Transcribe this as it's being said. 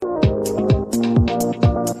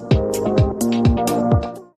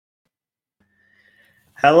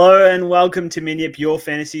Hello and welcome to Minyip, your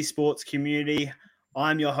fantasy sports community.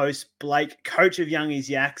 I'm your host, Blake, coach of Youngies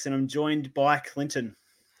Yaks, and I'm joined by Clinton.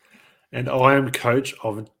 And I am coach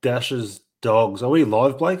of Dash's Dogs. Are we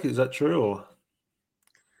live, Blake? Is that true? Or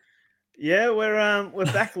Yeah,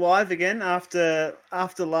 we're back live again after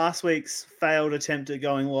last week's failed attempt at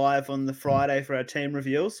going live on the Friday for our team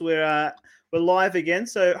reveals. We're live again,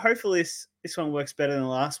 so hopefully this one works better than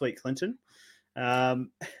last week, Clinton.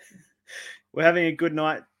 We're having a good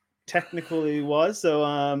night technically was,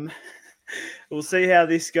 so we'll see how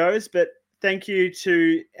this goes. But thank you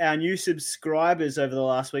to our new subscribers over the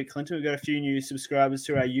last week, Clinton. We've got a few new subscribers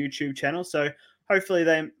to our YouTube channel, so hopefully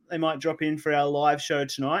they might drop in for our live show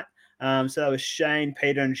tonight. So that was Shane,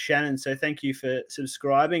 Peter, and Shannon. So thank you for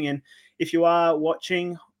subscribing. And if you are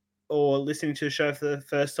watching or listening to the show for the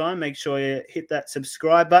first time, make sure you hit that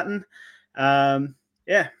subscribe button.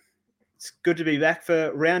 Yeah, it's good to be back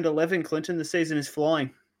for round 11, Clinton. The season is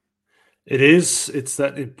flying. it is. It's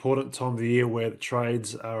that important time of the year where the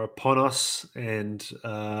trades are upon us, and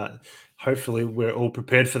hopefully we're all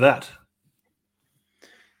prepared for that.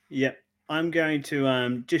 Yep. I'm going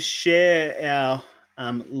to just share our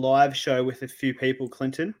live show with a few people,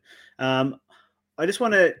 Clinton. I just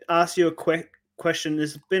want to ask you a quick question.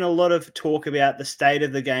 There's been a lot of talk about the state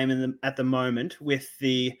of the game at the moment with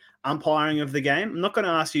the umpiring of the game. I'm not going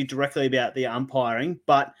to ask you directly about the umpiring,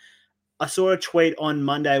 but I saw a tweet on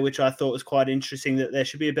Monday, which I thought was quite interesting, that there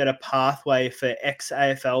should be a better pathway for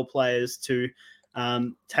ex-AFL players to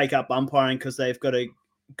take up umpiring because they've got a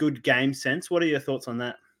good game sense. What are your thoughts on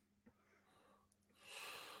that?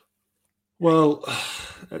 Well,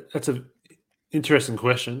 that's an interesting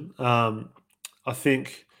question. I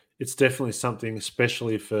think it's definitely something,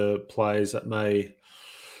 especially for players that may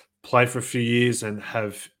play for a few years and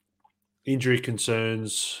have injury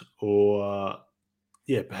concerns, or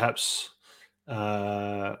perhaps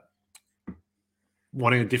uh,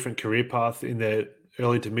 wanting a different career path in their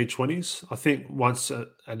early to mid 20s. I think once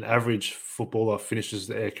an average footballer finishes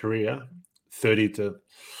their career, 30 to,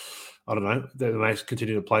 I don't know, they may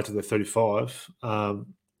continue to play till they're 35.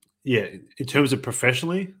 In terms of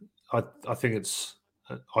professionally, I think it's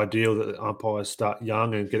ideal that umpires start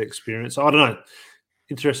young and get experience. I don't know.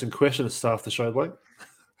 Interesting question to start the show, Blake.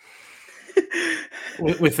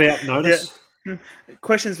 Without Yeah. notice.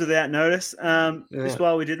 Questions without notice. Just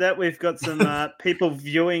while we did that, we've got some people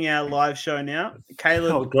viewing our live show now.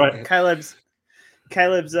 Oh, great. Caleb's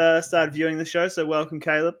started viewing the show, so welcome,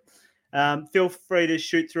 Caleb. Feel free to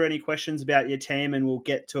shoot through any questions about your team, and we'll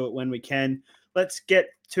get to it when we can. Let's get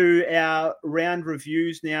to our round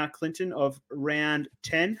reviews now, Clinton, of round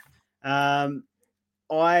 10.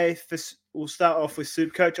 We'll start off with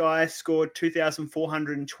Supercoach. I scored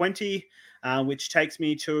 2,420. Which takes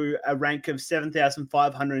me to a rank of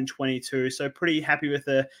 7,522. So pretty happy with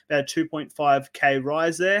about a 2.5K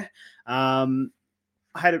rise there. I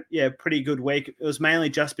had a pretty good week. It was mainly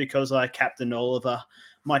just because I captained Oliver.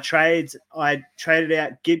 My trades, I traded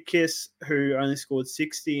out Gibkiss, who only scored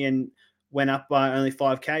 60 and went up by only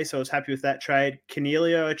 5K, so I was happy with that trade.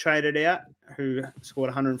 Cornelio I traded out, who scored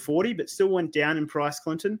 140, but still went down in price,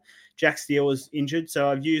 Clinton. Jack Steele was injured, so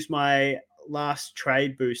I've used my last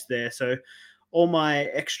trade boost there. So all my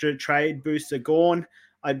extra trade boosts are gone.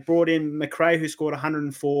 I brought in McRae, who scored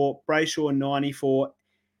 104, Brayshaw 94,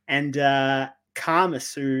 and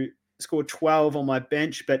Karmas, who scored 12 on my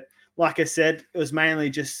bench. But like I said, it was mainly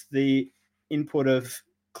just the input of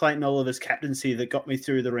Clayton Oliver's captaincy that got me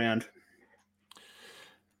through the round.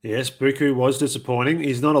 Yes, Buku was disappointing.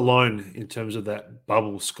 He's not alone in terms of that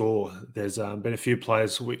bubble score. There's been a few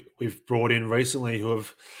players we've brought in recently who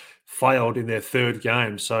have failed in their third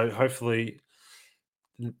game. So hopefully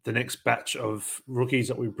the next batch of rookies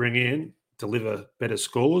that we bring in deliver better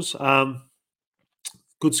scores.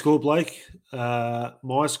 Good score, Blake.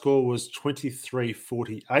 My score was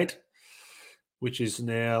 23.48, which is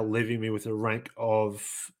now leaving me with a rank of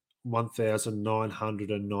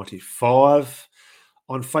 1,995.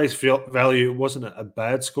 On face value, it wasn't a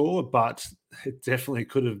bad score, but it definitely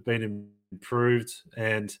could have been improved.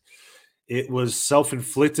 And it was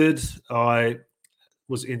self-inflicted. I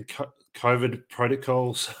was in COVID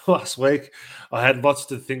protocols last week. I had lots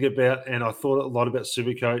to think about, and I thought a lot about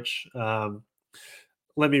Supercoach.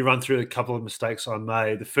 Let me run through a couple of mistakes I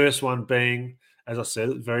made. The first one being, as I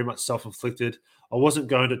said, very much self-inflicted. I wasn't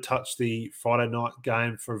going to touch the Friday night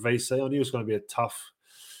game for VC. I knew it was going to be a tough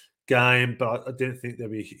game, but I didn't think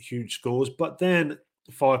there'd be huge scores. But then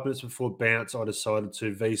 5 minutes before bounce, I decided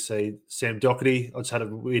to VC Sam Doherty. I just had a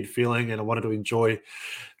weird feeling and I wanted to enjoy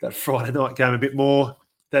that Friday night game a bit more.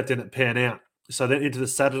 That didn't pan out. So then into the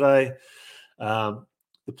Saturday, the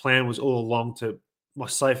plan was all along to my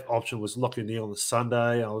safe option was Lachie Neale on the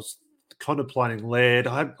Sunday. I was contemplating Laird.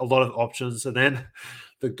 I had a lot of options, and then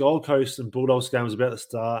the Gold Coast and Bulldogs game was about to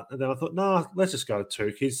start, and then I thought, no, let's just go with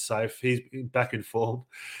Tuke. He's safe. He's back in form.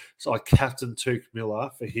 So I captained Tuke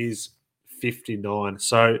Miller for his 59.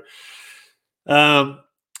 So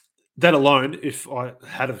that alone, if I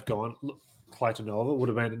had have gone Clayton Oliver, would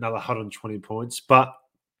have been another 120 points. But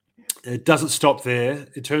it doesn't stop there.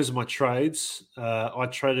 In terms of my trades, I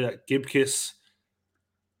traded out Gibkiss,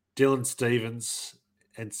 Dylan Stevens,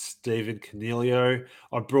 and Stephen Cornelio.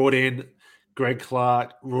 I brought in Greg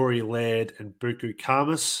Clark, Rory Laird, and Buku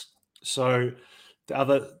Kamas. So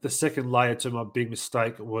the second layer to my big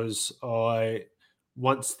mistake was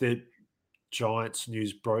once the Giants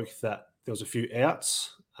news broke that there was a few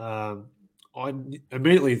outs, I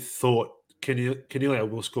immediately thought Cornelio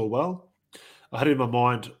will score well. I had it in my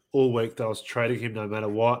mind all week that I was trading him no matter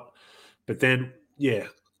what. But then,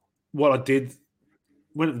 what I did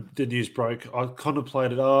when the news broke, I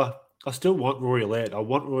contemplated, I still want Rory Laird. I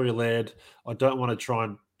want Rory Laird. I don't want to try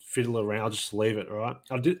and fiddle around. I'll just leave it, right?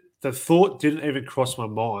 The thought didn't even cross my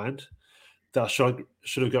mind that I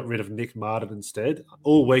should have got rid of Nick Martin instead.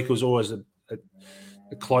 All week it was always a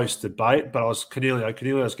close debate, but I was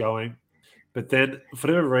Cornelio's going. But then, for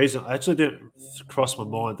whatever reason, I actually didn't cross my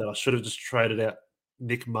mind that I should have just traded out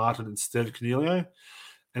Nick Martin instead of Cornelio.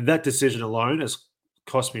 And that decision alone has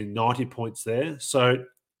cost me 90 points there. So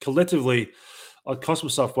collectively, I cost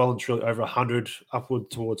myself well and truly over 100,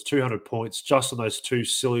 upward towards 200 points just on those two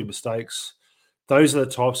silly mistakes. Those are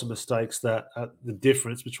the types of mistakes that are the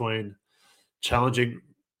difference between challenging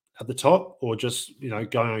at the top or just,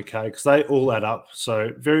 going okay, because they all add up.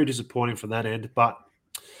 So very disappointing from that end, but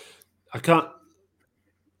I can't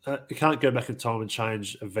go back in time and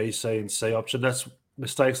change a VC and C option. That's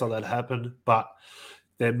mistakes like that happen, but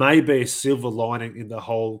there may be a silver lining in the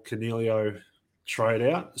whole Cornelio trade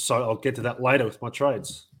out. So I'll get to that later with my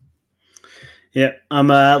trades. Yeah, I'm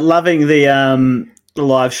loving the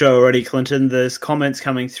live show already, Clinton. There's comments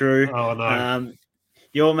coming through. Oh, no.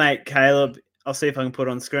 Your mate, Caleb, I'll see if I can put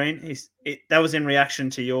it on screen. That was in reaction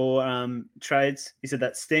to your trades. He said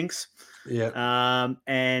that stinks. Yeah.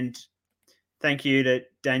 And thank you to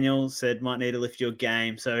Daniel, said might need to lift your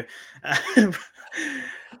game. So,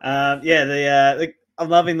 I'm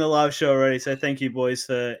loving the live show already. So thank you, boys,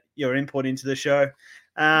 for your input into the show.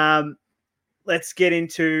 Let's get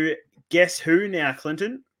into Guess Who now,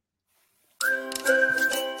 Clinton.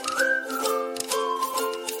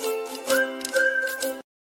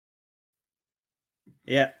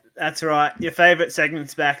 Yeah, that's right. Your favourite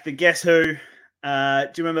segment's back. The Guess Who. Do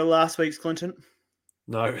you remember last week's, Clinton?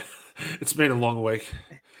 No, it's been a long week.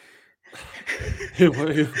 Who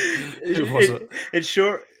was it?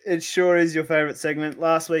 It sure is your favourite segment.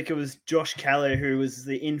 Last week it was Josh Kelly, who was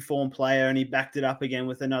the in-form player, and he backed it up again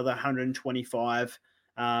with another 125.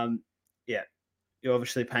 You're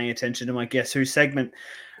obviously paying attention to my Guess Who segment.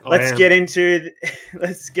 Let's get into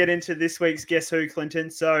this week's Guess Who,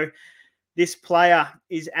 Clinton. So this player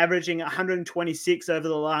is averaging 126 over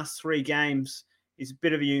the last 3 games. He's a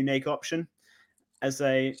bit of a unique option, as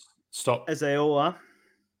they all are.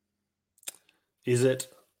 Is it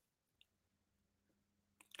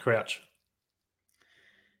Crouch?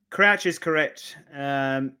 Crouch is correct.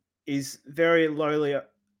 Is very lowly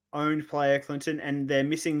owned player, Clinton, and they're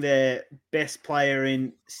missing their best player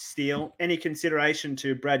in Steele. Any consideration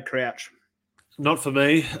to Brad Crouch? Not for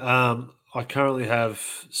me. I currently have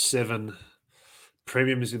 7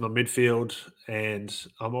 premiums in my midfield, and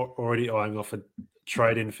I'm already eyeing off a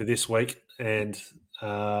trade-in for this week. And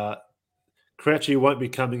Crouchy won't be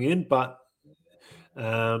coming in, but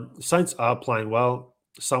the Saints are playing well.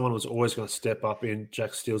 Someone was always going to step up in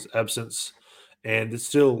Jack Steele's absence, and there's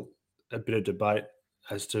still a bit of debate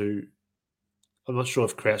as to. I'm not sure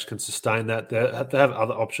if Crouch can sustain that. They have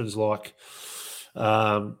other options like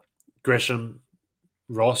Gresham,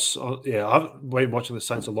 Ross. I've been watching the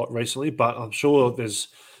Saints a lot recently, but I'm sure there's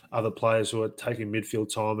other players who are taking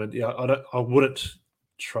midfield time, and I wouldn't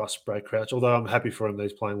trust Brad Crouch. Although I'm happy for him that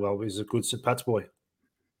he's playing well. He's a good St. Pat's boy.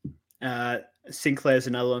 Sinclair's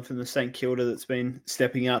another one from the St Kilda that's been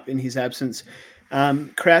stepping up in his absence.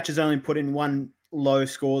 Crouch has only put in 1 low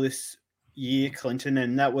score this year, Clinton,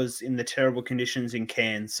 and that was in the terrible conditions in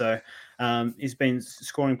Cairns. So he's been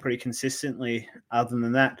scoring pretty consistently other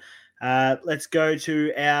than that. Let's go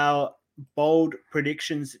to our bold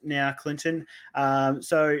predictions now, Clinton.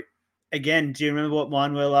 So, again, do you remember what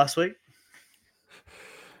mine were last week?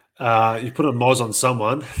 You put a Moz on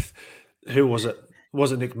someone. Who was it?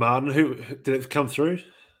 Was it Nick Martin? Who did it come through?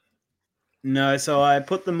 No, so I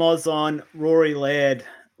put the Moz on Rory Laird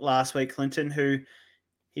last week, Clinton, who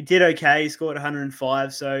He did okay. He scored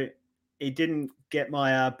 105, so he didn't get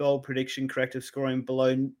my bold prediction correct of scoring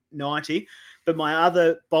below 90. But my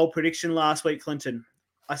other bold prediction last week, Clinton,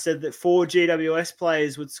 I said that 4 GWS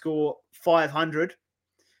players would score 500.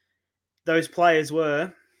 Those players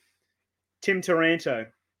were Tim Taranto,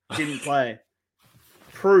 didn't play.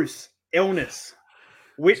 Bruce, illness.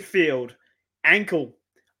 Whitfield, ankle.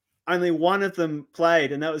 Only one of them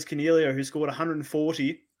played, and that was Cornelio, who scored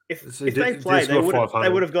 140. If they played, they would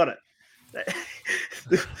have got it.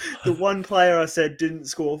 The one player I said didn't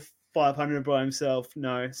score 500 by himself.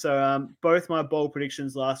 No. So both my bold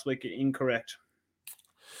predictions last week are incorrect.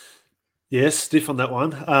 Yes, stiff on that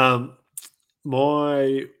one.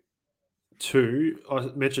 My two, I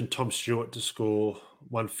mentioned Tom Stewart to score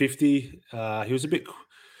 150. He was a bit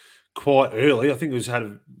quiet early. I think he had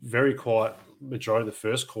a very quiet majority of the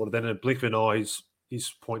first quarter. Then in a blink of an eye,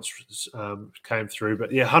 his points came through.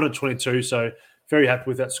 But yeah, 122. So very happy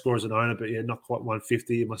with that score as an owner. But yeah, not quite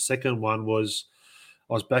 150. My second one was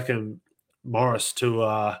I was backing Morris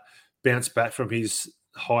to bounce back from his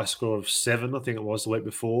high score of 7, I think it was the week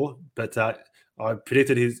before. But I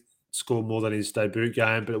predicted his score more than his debut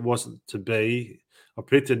game, but it wasn't to be. I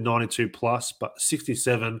predicted 92 plus, but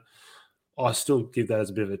 67. I still give that as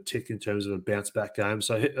a bit of a tick in terms of a bounce back game.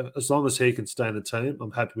 So as long as he can stay in the team,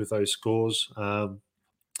 I'm happy with those scores.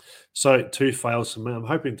 So 2 fails for me. I'm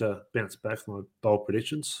hoping to bounce back from my bold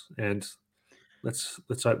predictions, and let's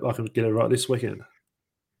hope I can get it right this weekend.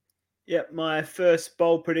 Yep, my first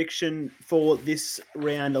bold prediction for this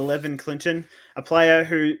round 11, Clinton, a player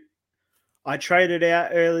who I traded out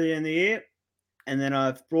earlier in the year, and then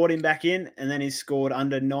I've brought him back in, and then he's scored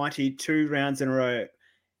under 92 rounds in a row.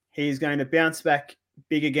 He's going to bounce back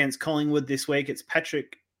big against Collingwood this week. It's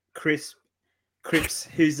Patrick Cripps,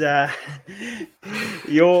 who's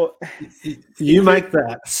your... You make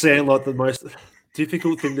that sound like the most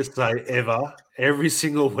difficult thing to say ever, every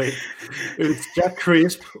single week. If it's Jack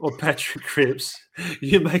Crisp or Patrick Cripps,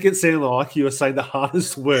 you make it sound like you are saying the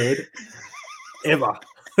hardest word ever.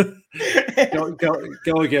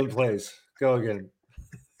 Go again, please. Go again.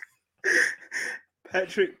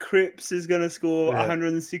 Patrick Cripps is going to score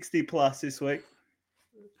 160 plus this week.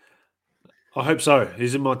 I hope so.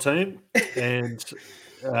 He's in my team, and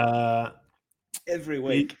every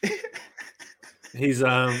week he's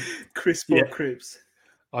Crisp or Cripps.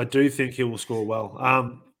 I do think he will score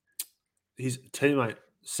well. His teammate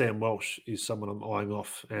Sam Welsh is someone I'm eyeing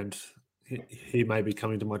off, and he may be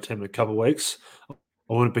coming to my team in a couple of weeks. I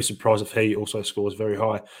wouldn't be surprised if he also scores very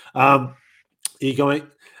high. Are you going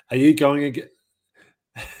again?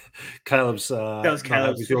 Caleb's that was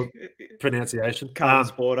Caleb's with your pronunciation.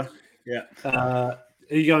 Caleb's border. Yeah. Are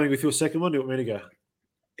you going with your second one? Do you want me to go?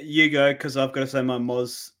 You go, because I've got to say my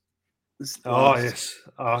Moz. Oh yes.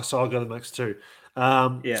 So I'll go the next two.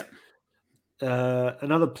 Yeah.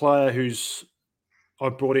 Another player who's I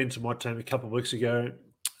brought into my team a couple of weeks ago.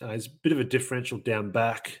 He's a bit of a differential down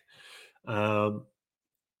back.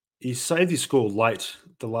 He saved his score late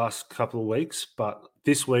the last couple of weeks, but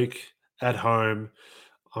this week at home,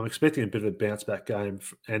 I'm expecting a bit of a bounce back game,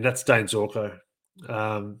 and that's Dane Zorko.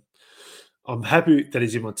 I'm happy that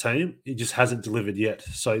he's in my team. He just hasn't delivered yet.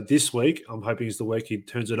 So this week, I'm hoping is the week he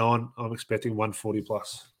turns it on. I'm expecting 140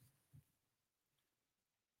 plus.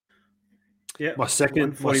 Yeah. My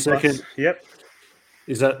second. Yep.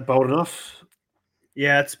 Is that bold enough?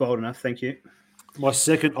 Yeah, it's bold enough. Thank you. My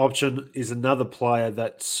second option is another player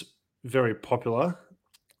that's very popular,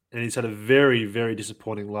 and he's had a very, very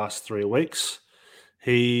disappointing last 3 weeks.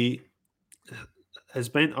 He has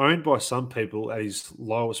been owned by some people at his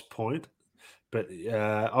lowest point, but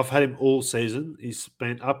I've had him all season. He's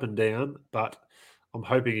been up and down, but I'm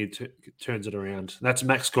hoping he turns it around. That's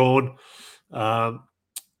Max Gawn.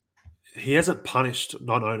 He hasn't punished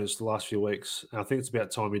non-owners the last few weeks. I think it's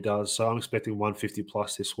about time he does. So I'm expecting 150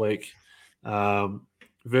 plus this week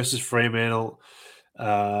versus Fremantle.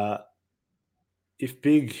 If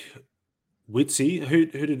Big Witsy, who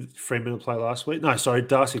did Fremantle play last week? No, sorry,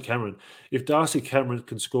 Darcy Cameron. If Darcy Cameron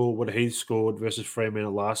can score what he scored versus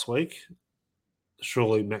Fremantle last week,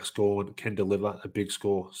 surely Max Gawn can deliver a big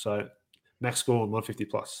score. So Max Gawn 150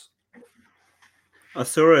 plus. I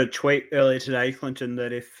saw a tweet earlier today, Clinton,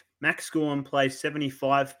 that if Max Gawn plays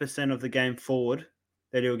 75% of the game forward,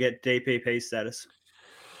 that he'll get DPP status.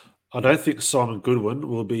 I don't think Simon Goodwin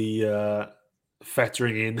will be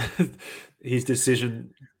factoring in his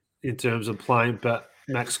decision in terms of playing, but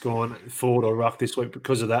Max Gawn forward or ruck this week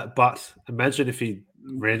because of that. But imagine if he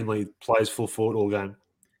randomly plays full forward all game.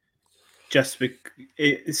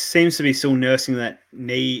 It seems to be still nursing that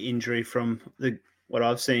knee injury from what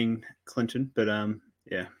I've seen, Clinton. But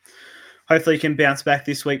yeah, hopefully he can bounce back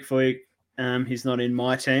this week for you. He's not in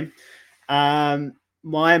my team. My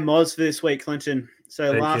Moz for this week, Clinton.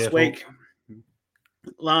 So last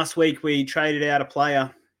week we traded out a player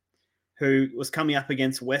who was coming up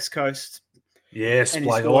against West Coast. Yes,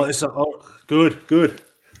 Blake. Good.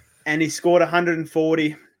 And he scored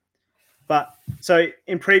 140. But so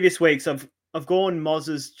in previous weeks, I've gone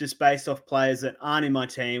Moz's just based off players that aren't in my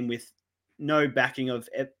team with no backing of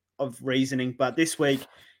reasoning. But this week,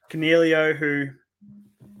 Cornelio, who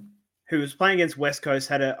was playing against West Coast,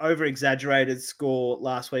 had an over-exaggerated score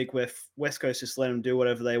last week where West Coast just let them do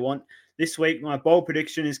whatever they want. This week, my bold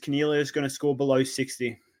prediction is Cornelio is going to score below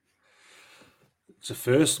 60. It's the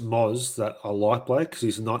first Moz that I like, Blake, because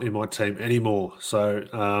he's not in my team anymore.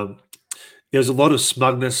 So there's a lot of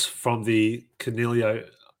smugness from the Cornelio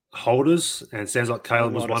holders, and it sounds like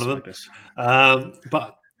Caleb was one of them.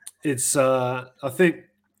 But it's, I think,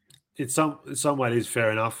 in some way, it is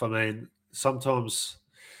fair enough. I mean, sometimes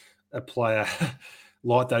a player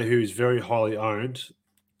like that who is very highly owned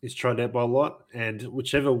is traded out by a lot, and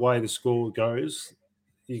whichever way the score goes,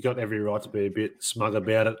 you got every right to be a bit smug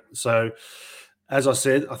about it. So, as I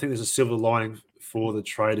said, I think there's a silver lining for the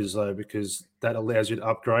traders, though, because that allows you to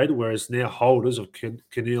upgrade, whereas now holders of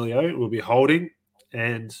Cornelio will be holding,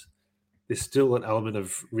 and there's still an element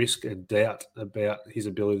of risk and doubt about his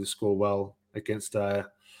ability to score well against a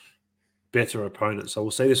better opponent. So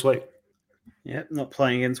we'll see this week. Yeah, not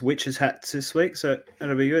playing against Witches hats this week, so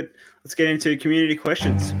that'll be good. Let's get into community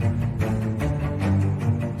questions.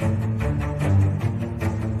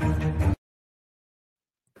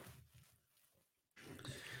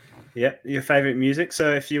 Yeah, your favourite music.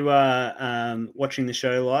 So if you are watching the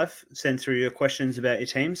show live, send through your questions about your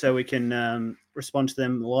team so we can respond to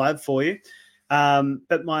them live for you.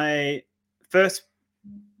 But my first,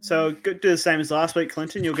 so do the same as last week,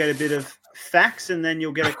 Clinton. You'll get a bit of facts and then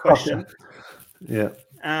you'll get a question. Yeah.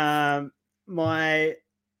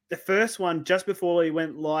 The first one just before he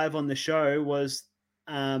went live on the show was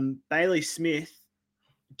Bailey Smith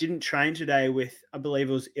didn't train today with, I believe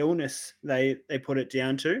it was illness. They put it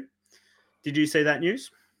down to. Did you see that news?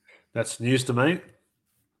 That's news to me.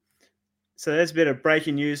 So there's a bit of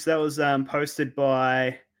breaking news. That was posted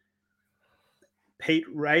by Pete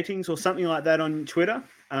Ratings or something like that on Twitter.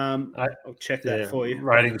 I'll check that for you.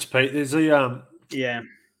 Ratings, Pete. There's a yeah.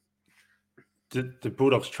 Did the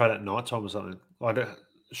Bulldogs trade at night time or something?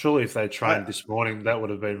 Surely, if they trained this morning, that would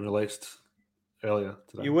have been released earlier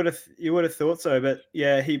today. You would have thought so, but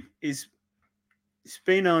yeah, he's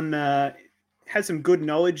been on. Has some good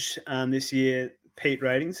knowledge this year, Pete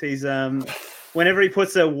Ratings. He's whenever he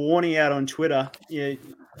puts a warning out on Twitter, you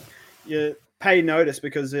pay notice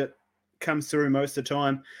because it comes through most of the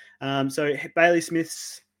time. So Bailey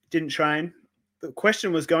Smith's didn't train. The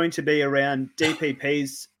question was going to be around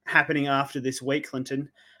DPPs happening after this week, Clinton,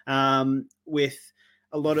 with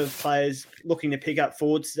a lot of players looking to pick up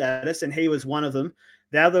forward status, and he was one of them.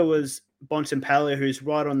 The other was Bontempelli, who's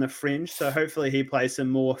right on the fringe, so hopefully he plays some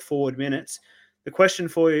more forward minutes. The question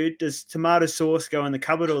for you, does tomato sauce go in the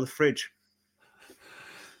cupboard or the fridge?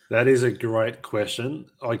 That is a great question.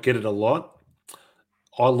 I get it a lot.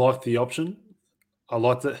 I like the option. I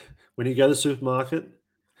like that when you go to the supermarket,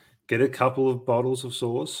 get a couple of bottles of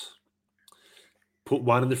sauce, put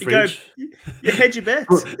one in the fridge. You hedge your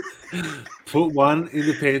bets. Put one in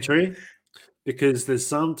the pantry because there's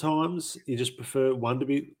sometimes you just prefer one to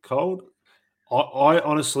be cold. I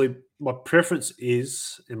honestly, my preference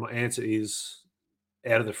is, and my answer is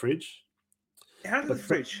out of the fridge. Out of the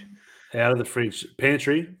fridge? Out of the fridge.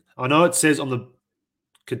 Pantry. I know it says on the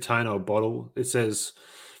container or bottle, it says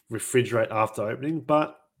refrigerate after opening,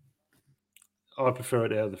 but I prefer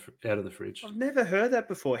it out of the fridge. I've never heard that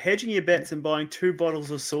before. Hedging your bets and buying 2 bottles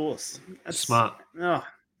of sauce. That's smart. Oh,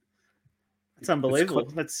 that's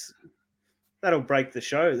unbelievable. That'll break the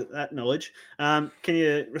show, that knowledge. Can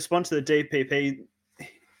you respond to the DPP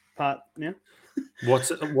part now? What's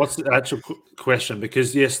the actual question?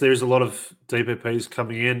 Because, yes, there is a lot of DPPs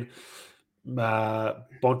coming in.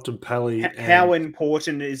 Bontempelli. How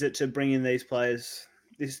important is it to bring in these players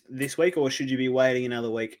this week, or should you be waiting another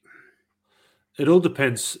week? It all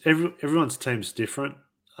depends. Everyone's team's different.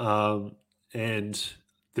 And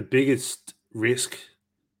the biggest risk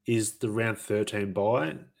is the round 13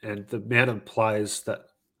 bye and the amount of players that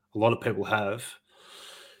a lot of people have.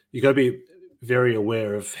 You got to be very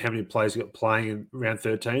aware of how many players you got playing in round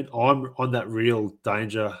 13. I'm on that real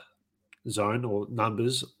danger zone or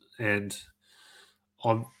numbers, and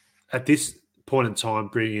I'm at this point in time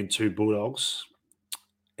bringing in 2 Bulldogs,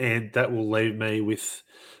 and that will leave me with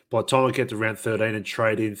by the time I get to round 13 and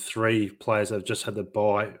trade in 3 players that have just had the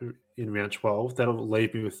bye in round 12, that'll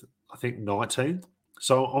leave me with, I think, 19.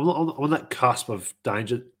 So I'm on that cusp of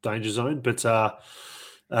danger zone. But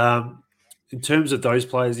in terms of those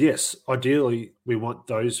players, yes, ideally we want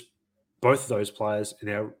both of those players in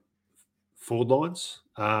our forward lines.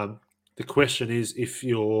 The question is, if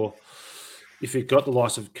you've got the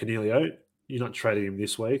likes of Canelio, you're not trading him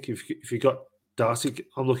this week. If you've got Darcy,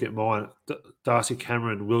 I'm looking at mine. Darcy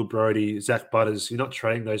Cameron, Will Brodie, Zach Butters. You're not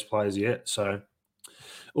trading those players yet. So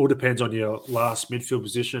all depends on your last midfield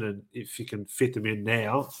position and if you can fit them in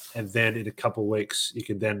now. And then in a couple of weeks, you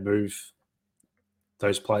can then move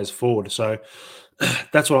those players forward. So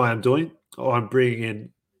that's what I am doing. I'm bringing in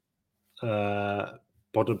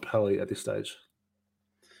Bontempelli at this stage.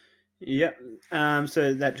 Yep.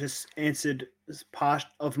 So that just answered part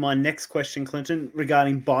of my next question, Clinton,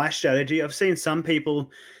 regarding buy strategy. I've seen some people,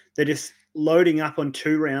 they're just loading up on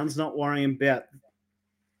 2 rounds, not worrying about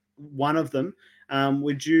one of them.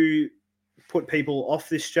 Would you put people off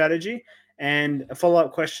this strategy? And a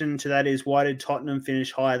follow-up question to that is, why did Tottenham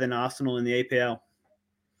finish higher than Arsenal in the EPL?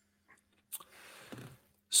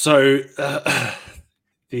 So,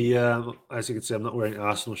 as you can see, I'm not wearing an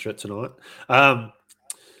Arsenal shirt tonight.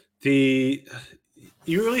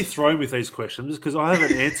 You really throw me with these questions because I have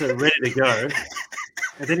an answer ready to go,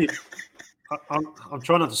 and then I'm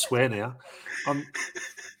trying not to swear now.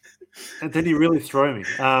 And then you really throw me.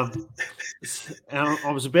 I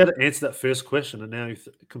was about to answer that first question, and now you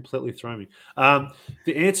completely throw me.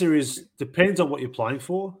 The answer is depends on what you're playing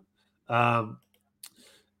for. I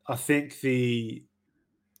think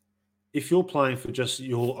if you're playing for just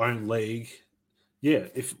your own league, yeah,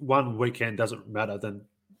 if one weekend doesn't matter, then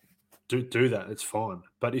do that. It's fine.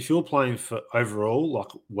 But if you're playing for overall, like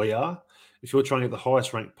we are, if you're trying to get the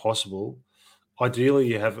highest rank possible, ideally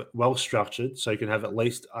you have it well structured so you can have at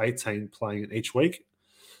least 18 playing in each week.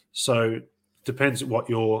 So it depends what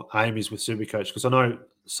your aim is with Supercoach, because I know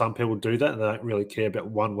some people do that and they don't really care about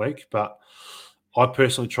 1 week, but I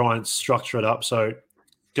personally try and structure it up. So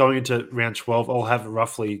going into round 12, I'll have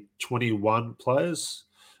roughly 21 players.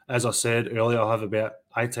 As I said earlier, I'll have about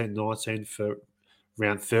 18, 19 for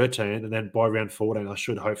round 13, and then by round 14, I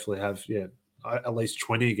should hopefully have at least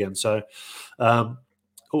 20 again. So, and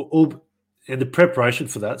the preparation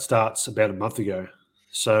for that starts about a month ago.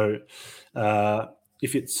 So,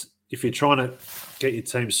 if you're trying to get your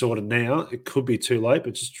team sorted now, it could be too late.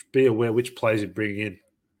 But just be aware which players you bring in.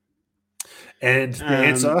 And the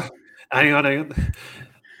answer, hang on.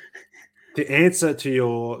 The answer to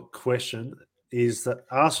your question is that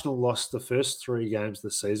Arsenal lost the first 3 games of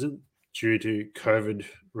the season due to COVID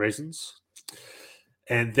reasons.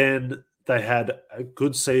 And then they had a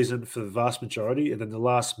good season for the vast majority. And then the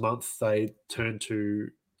last month, they turned to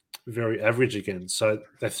very average again. So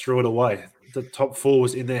they threw it away. The top 4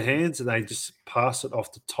 was in their hands and they just passed it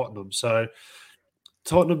off to Tottenham. So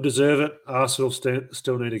Tottenham deserve it. Arsenal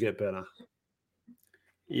still need to get better.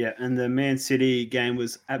 Yeah, and the Man City game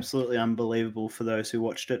was absolutely unbelievable for those who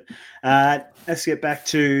watched it. Let's get back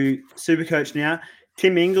to Supercoach now.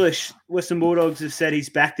 Tim English, Western Bulldogs have said he's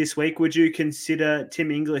back this week. Would you consider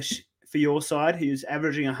Tim English for your side? He's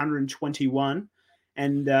averaging 121.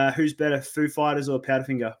 And who's better, Foo Fighters or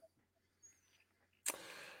Powderfinger?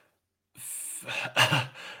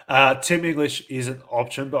 Tim English is an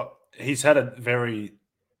option, but he's had a very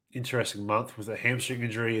interesting month with a hamstring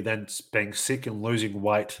injury, then being sick and losing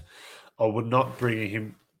weight. I would not bring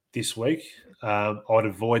him this week. I'd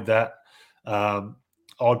avoid that.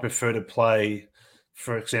 I'd prefer to play,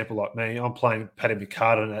 for example, like me. I'm playing Paddy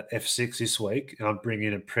McCartan at F6 this week, and I'm bringing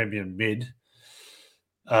in a premium mid.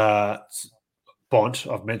 Bont,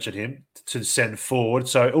 I've mentioned him, to send forward.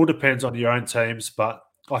 So it all depends on your own teams, but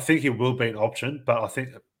I think he will be an option. But I think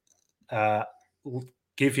we'll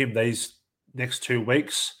give him these next 2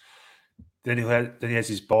 weeks. Then he has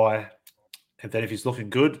his bye, and then if he's looking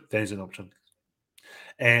good, then he's an option.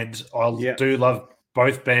 And I do love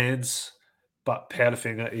both bands, but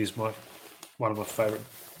Powderfinger is one of my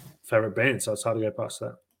favorite bands, so it's hard to go past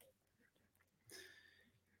that.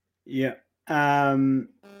 Yeah. The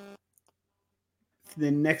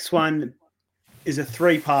next one is a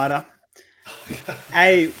 3-parter.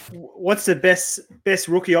 A, what's the best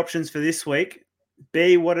rookie options for this week?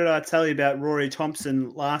 B, what did I tell you about Rory Thompson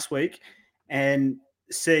last week? And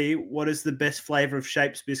C, what is the best flavour of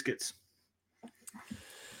Shapes biscuits?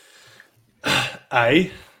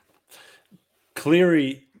 A,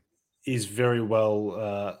 Cleary is very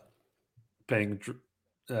well being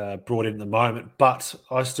brought in at the moment, but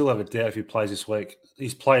I still have a doubt if he plays this week.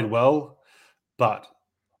 He's played well, but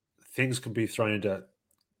things can be thrown into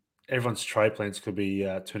everyone's trade plans could be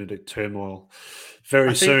turned into turmoil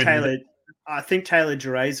very soon. I think Taylor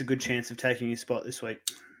Duray is a good chance of taking his spot this week.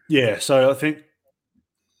 Yeah, so I think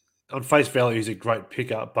on face value he's a great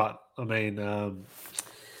pickup, but I mean, I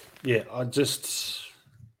just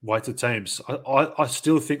wait the teams. I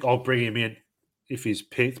still think I'll bring him in if he's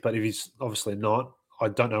picked, but if he's obviously not, I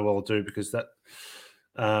don't know what I'll do because that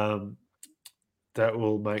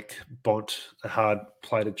will make Bont a hard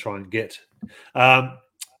play to try and get.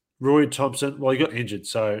 Roy Thompson, well, he got injured,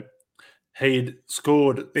 so he'd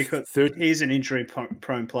scored because he's an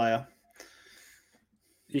injury-prone player.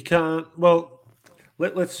 You can't. Well,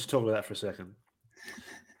 let's just talk about that for a second.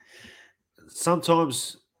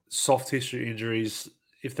 Sometimes soft tissue injuries,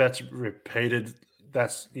 if that's repeated,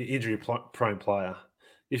 that's an injury-prone player.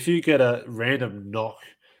 If you get a random knock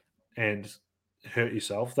and hurt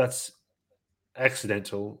yourself, that's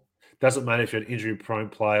accidental. Doesn't matter if you're an injury-prone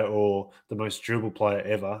player or the most durable player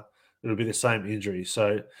ever. It'll be the same injury.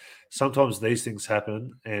 So sometimes these things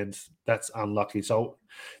happen, and that's unlucky. So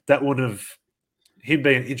that wouldn't have him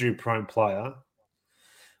being an injury-prone player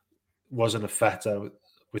wasn't a factor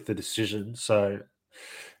with the decision. So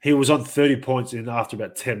he was on 30 points in after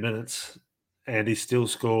about 10 minutes, and he still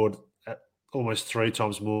scored almost 3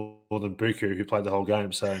 times more than Buku, who played the whole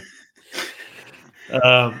game. So,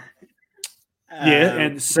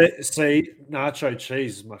 and see, nacho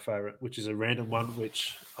cheese is my favourite, which is a random one,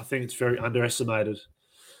 which I think it's very underestimated.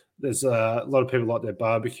 There's a lot of people like their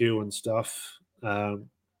barbecue and stuff. Nacho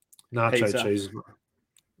Pizza. cheese.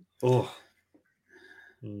 Oh,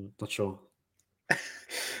 not sure.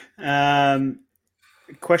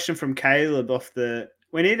 Question from Caleb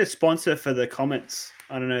we need a sponsor for the comments.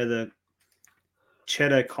 I don't know, the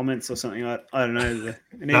cheddar comments or something. I don't know.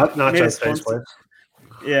 Nacho cheese, please.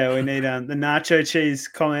 Yeah, we need the nacho cheese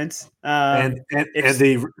comments. And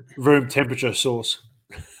the room temperature sauce.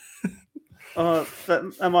 Oh, that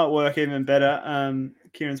might work even better.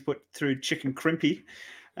 Kieran's put through chicken crimpy.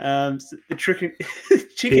 Chicken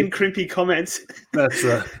crimpy comments. That's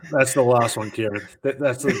the last one, Kieran.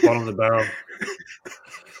 That's the bottom of the barrel.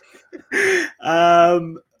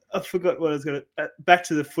 I forgot what I was going to. Back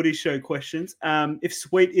to the footy show questions. If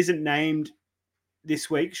Sweet isn't named this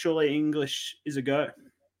week, surely English is a go.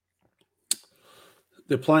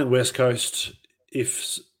 They're playing West Coast.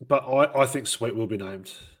 But I think Sweet will be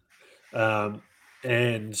named, and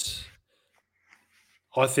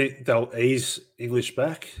I think they'll ease English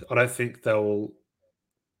back. I don't think they'll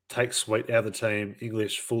take Sweet out of the team.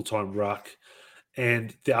 English full-time ruck.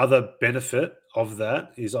 And the other benefit of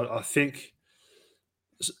that is I think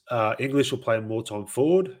English will play more time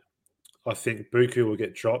forward. I think Buku will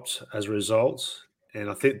get dropped as a result. And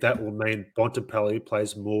I think that will mean Bontempelli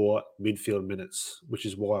plays more midfield minutes, which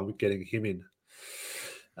is why I'm getting him in.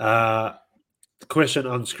 The question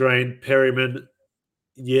on screen, Perryman,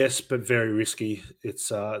 yes, but very risky. It's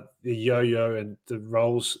the yo-yo and the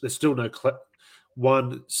roles. There's still no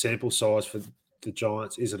one sample size for the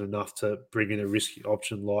Giants isn't enough to bring in a risky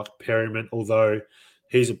option like Perryman, although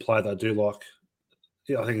he's a player that I do like.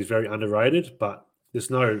 I think he's very underrated, but there's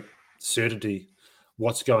no certainty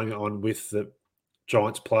what's going on with the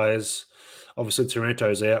Giants players. Obviously,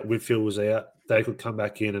 Taranto's out, Whitfield was out. They could come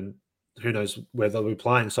back in and who knows where they'll be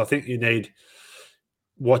playing. So I think you need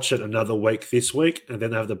watch it another week this week and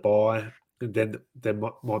then have the bye, and then there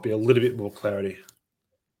might be a little bit more clarity.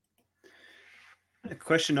 A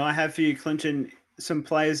question I have for you, Clinton, some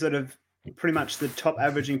players that have pretty much the top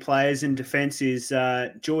averaging players in defence is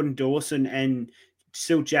Jordan Dawson and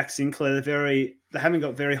still Jack Sinclair. They haven't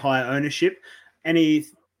got very high ownership.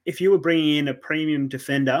 If you were bringing in a premium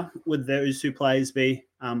defender, would those two players be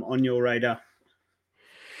on your radar?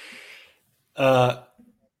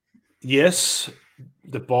 Yes,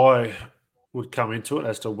 the bye would come into it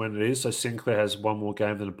as to when it is. So Sinclair has one more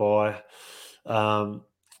game than a bye.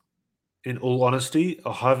 In all honesty,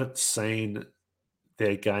 I haven't seen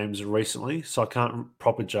their games recently, so I can't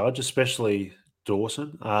proper judge, especially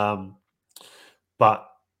Dawson. But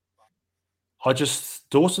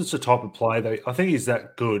Dawson's the type of player that I think he's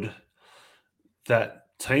that good that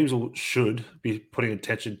teams should be putting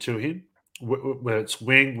attention to him, whether it's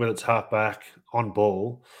wing, whether it's halfback, on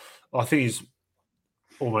ball. I think he's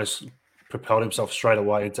almost propelled himself straight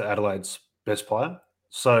away into Adelaide's best player.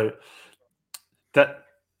 So that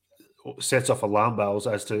sets off alarm bells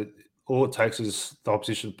as to all it takes is the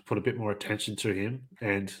opposition to put a bit more attention to him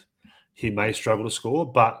and he may struggle to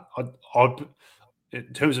score. But I'd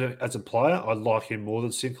in terms of as a player, I'd like him more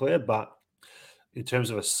than Sinclair. But in terms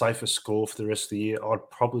of a safer score for the rest of the year, I'd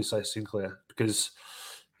probably say Sinclair because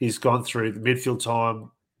he's gone through the midfield time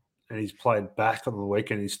and he's played back on the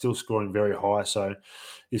weekend. He's still scoring very high. So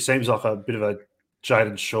he seems like a bit of a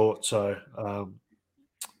Jaden Short. So,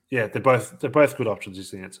 they're both good options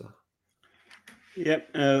is the answer.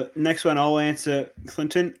 Yep. Next one I'll answer,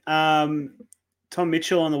 Clinton. Tom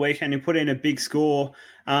Mitchell on the weekend, he put in a big score.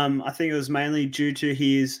 I think it was mainly due to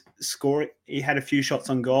his score. He had a few shots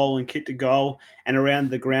on goal and kicked a goal, and around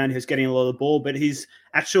the ground he was getting a lot of the ball. But his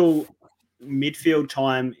actual midfield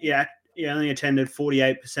time, he only attended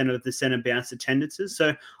 48% of the centre bounce attendances.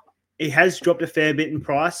 So he has dropped a fair bit in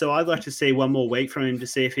price. So I'd like to see one more week from him to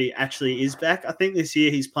see if he actually is back. I think this year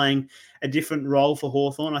he's playing a different role for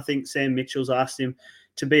Hawthorn. I think Sam Mitchell's asked him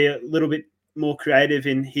to be a little bit more creative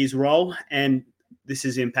in his role, and this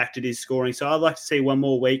has impacted his scoring. So I'd like to see one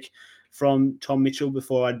more week from Tom Mitchell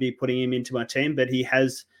before I'd be putting him into my team, but he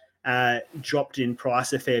has dropped in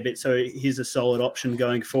price a fair bit. So he's a solid option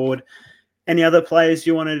going forward. Any other players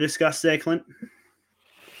you want to discuss there, Clint?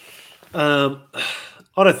 I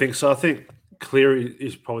don't think so. I think Cleary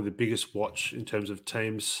is probably the biggest watch in terms of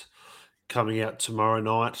teams coming out tomorrow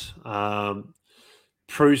night.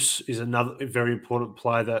 Bruce is another very important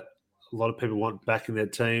player that a lot of people want back in their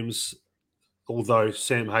teams, although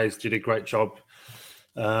Sam Hayes did a great job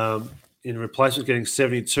in replacement, getting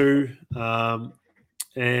 72. I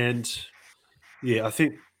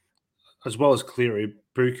think as well as Cleary,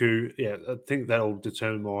 Buku, I think that'll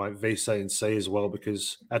determine my VC and C as well,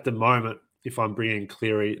 because at the moment, if I'm bringing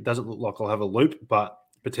Cleary, it doesn't look like I'll have a loop, but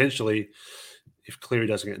potentially if Cleary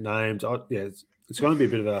doesn't get named, it's going to be a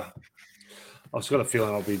bit of a... I've just got a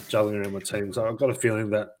feeling I'll be juggling around my teams. I've got a feeling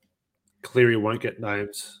that Cleary won't get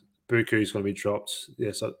named. Buku is going to be dropped.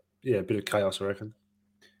 A bit of chaos, I reckon.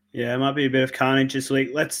 Yeah, it might be a bit of carnage this week.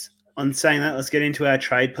 On saying that, let's get into our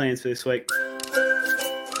trade plans for this week.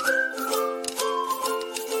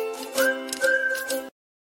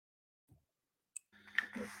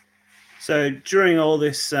 So during all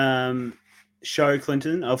this show,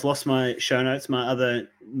 Clinton, I've lost my show notes. My other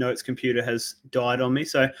notes computer has died on me.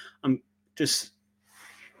 So I'm just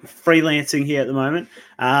freelancing here at the moment.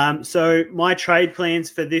 So my trade plans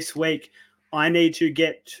for this week, I need to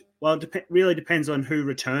get... Well, it really depends on who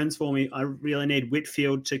returns for me. I really need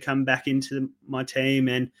Whitfield to come back into my team,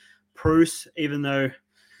 and Bruce, even though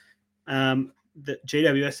the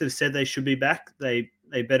GWS have said they should be back, they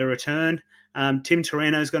better return. Tim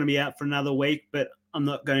Torino is going to be out for another week, but I'm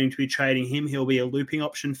not going to be trading him. He'll be a looping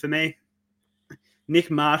option for me.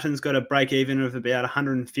 Nick Martin's got a break even of about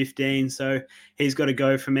 115, so he's got to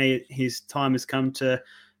go for me. His time has come to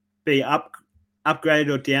be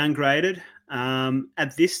upgraded or downgraded.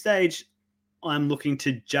 At this stage, I'm looking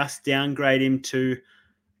to just downgrade him to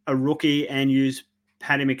a rookie and use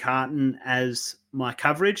Paddy McCartan as my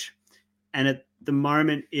coverage. And at the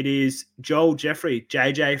moment, it is Joel Jeffrey,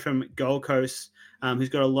 JJ from Gold Coast, who's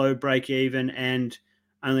got a low break even and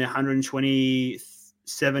only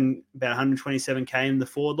 127K in the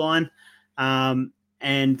forward line.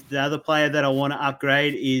 And the other player that I want to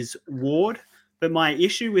upgrade is Ward. But my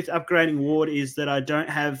issue with upgrading Ward is that I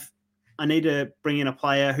need to bring in a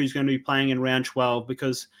player who's going to be playing in round 12,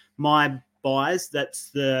 because my buys, that's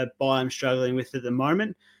the buy I'm struggling with at the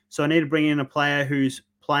moment. So I need to bring in a player who's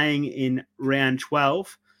playing in round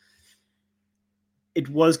 12. It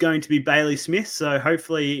was going to be Bailey Smith, so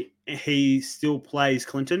hopefully he still plays,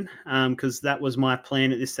 Clinton, because that was my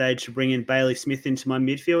plan at this stage, to bring in Bailey Smith into my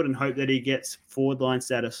midfield and hope that he gets forward line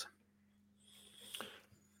status.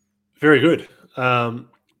 Very good.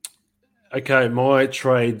 Okay, my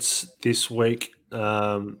trades this week.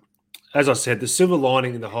 As I said, the silver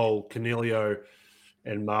lining in the whole Coniglio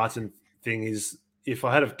and Martin thing is, if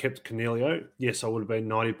I had have kept Coniglio, yes, I would have been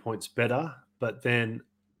 90 points better, but then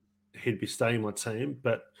he'd be staying in my team.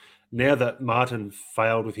 But now that Martin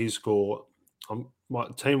failed with his score, my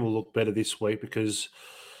team will look better this week, because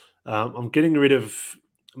I'm getting rid of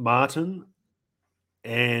Martin,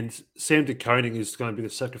 and Sam De Koning is going to be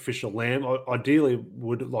the sacrificial lamb. I ideally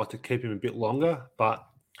would like to keep him a bit longer, but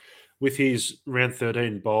with his round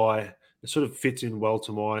 13 bye, it sort of fits in well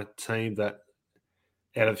to my team that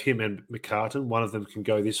out of him and McCartan, one of them can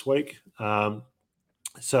go this week.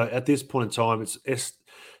 So at this point in time, it's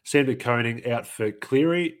Sam De Koning out for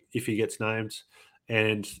Cleary if he gets named,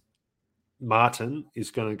 and Martin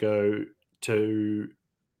is going to go to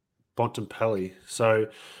Bontempelli. So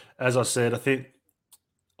as I said, I think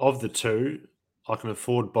of the two, I can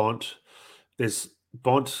afford Bont. There's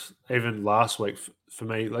Bont even last week for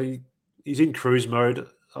me. Like, he's in cruise mode.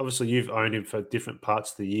 Obviously, you've owned him for different parts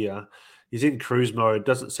of the year. He's in cruise mode.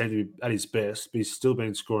 Doesn't seem to be at his best, but he's still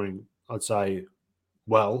been scoring, I'd say,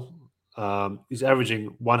 well. He's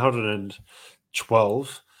averaging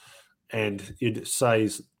 112, and you'd say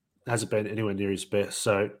he's hasn't been anywhere near his best.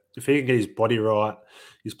 So if he can get his body right,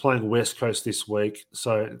 he's playing West Coast this week.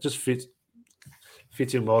 So it just fits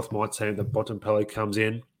in well with my team that Bontempelli comes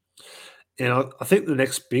in. And I think the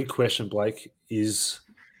next big question, Blake, is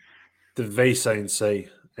the VC&C.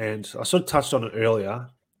 And I sort of touched on it earlier.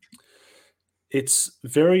 It's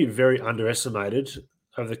very, very underestimated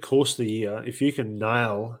over the course of the year. If you can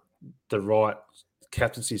nail the right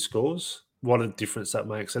captaincy scores, what a difference that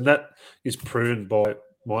makes. And that is proven by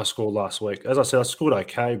my score last week. As I said, I scored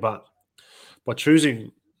okay, but by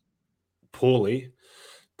choosing poorly,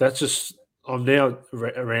 that's just, I'm now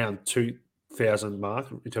around 2,000 mark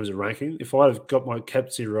in terms of ranking. If I had got my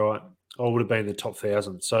captaincy right, I would have been in the top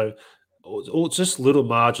 1,000. So it's just little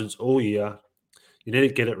margins all year. You need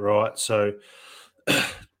to get it right. So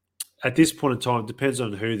at this point in time, it depends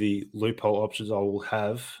on who the loophole options I will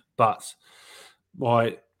have. But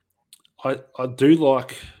I do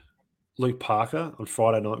like Luke Parker on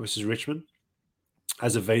Friday night versus Richmond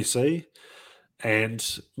as a VC.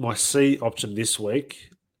 And my C option this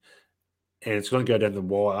week, and it's going to go down the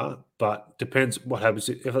wire, but depends what happens.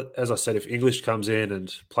 If, as I said, if English comes in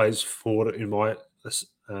and plays forward in my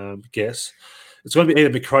guess, it's going to be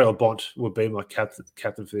either McRae or Bont will be my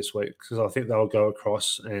captain for this week because I think they'll go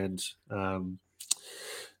across and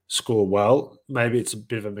score well. Maybe it's a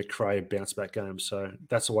bit of a McRae bounce back game. So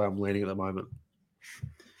that's the way I'm leaning at the moment.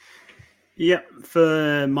 Yep.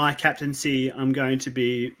 For my captaincy, I'm going to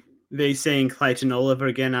be VCing Clayton Oliver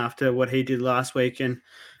again after what he did last week. And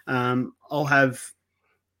I'll have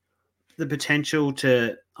the potential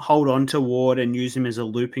to hold on to Ward and use him as a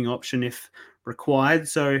looping option if required.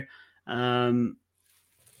 So Clayton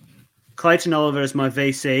Oliver is my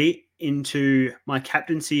VC into my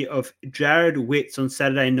captaincy of Jared Witts on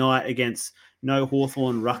Saturday night against no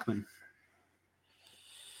Hawthorn Ruckman.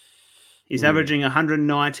 He's averaging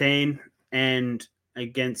 119 and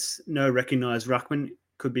against no recognised Ruckman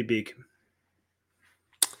could be big.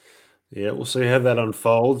 Yeah, we'll see how that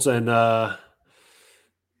unfolds. And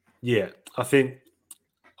yeah, I think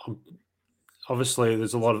obviously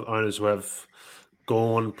there's a lot of owners who have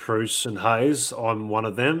Gawn, Bruce and Hayes. I'm one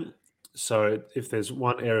of them. So if there's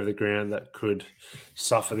one area of the ground that could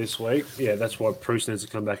suffer this week, yeah, that's why Bruce needs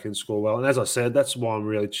to come back and score well. And as I said, that's why I'm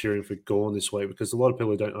really cheering for Gawn this week because a lot of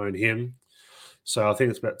people don't own him. So I think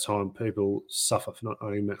it's about time people suffer for not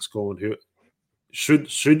owning Max Gawn, who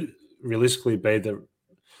should realistically be the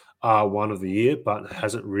R1 of the year, but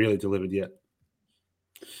hasn't really delivered yet.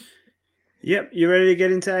 Yep. You ready to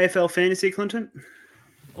get into AFL Fantasy, Clinton?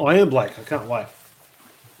 I am, Blake. I can't wait.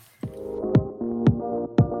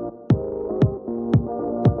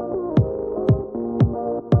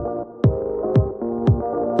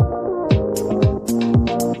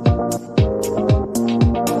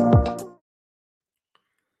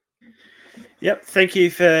 Yep. Thank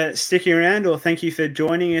you for sticking around, or thank you for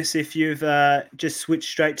joining us if you've just switched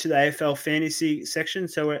straight to the AFL Fantasy section.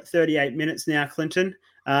 So we're at 38 minutes now, Clinton.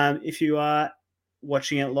 If you are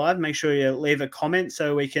watching it live, make sure you leave a comment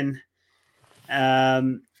so we can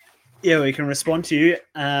we can respond to you.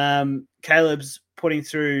 Caleb's putting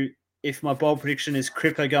through, if my bold prediction is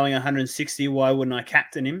Cripper going 160, why wouldn't I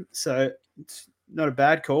captain him? So it's not a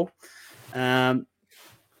bad call. And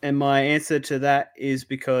my answer to that is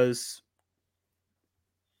because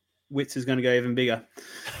Witts is going to go even bigger.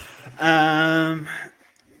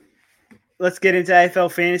 Let's get into AFL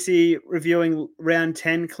Fantasy, reviewing round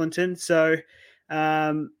 10, Clinton. So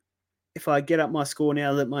if I get up my score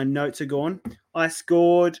now that my notes are gone, I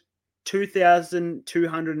scored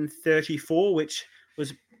 2,234, which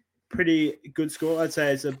was pretty good score. I'd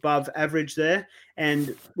say it's above average there,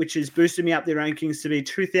 and which has boosted me up the rankings to be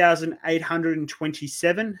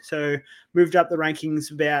 2,827. So moved up the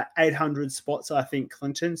rankings about 800 spots, I think,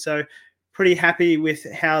 Clinton. So pretty happy with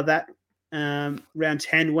how that round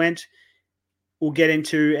 10 went. We'll get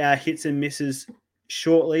into our hits and misses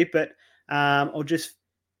shortly, but I'll just,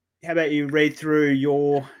 how about you read through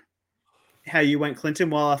how you went, Clinton,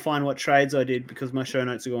 while I find what trades I did because my show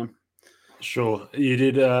notes are gone. Sure. You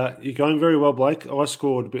did. You're going very well, Blake. I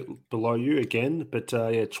scored a bit below you again, but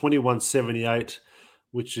 2178,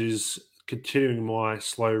 which is continuing my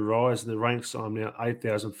slow rise in the ranks. I'm now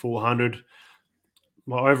 8,400.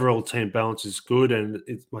 My overall team balance is good, and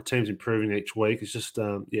my team's improving each week. It's just,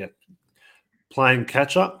 playing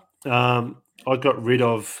catch up. I got rid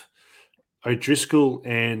of O'Driscoll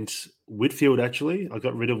and Whitfield, actually. I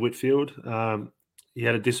got rid of Whitfield. He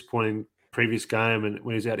had a disappointing previous game, and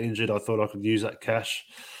when he's out injured, I thought I could use that cash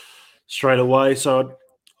straight away. So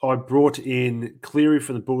I brought in Cleary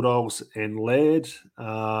from the Bulldogs and Laird,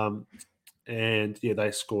 and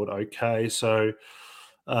they scored okay. So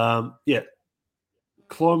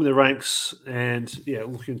climbing the ranks and,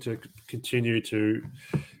 looking to continue to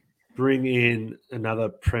bring in another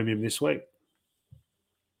premium this week.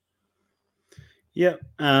 Yep.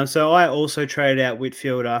 So I also traded out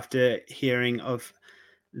Whitfield after hearing of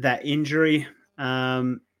that injury.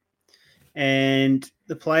 And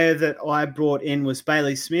the player that I brought in was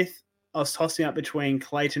Bailey Smith. I was tossing up between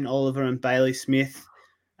Clayton Oliver and Bailey Smith,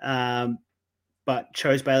 but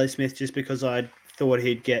chose Bailey Smith just because I thought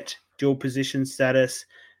he'd get dual position status.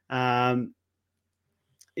 The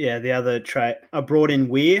other trade, I brought in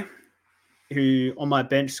Weir, who on my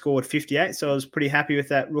bench scored 58, so I was pretty happy with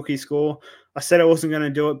that rookie score. I said I wasn't going to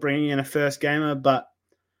do it bringing in a first gamer, but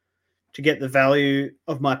to get the value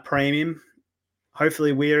of my premium,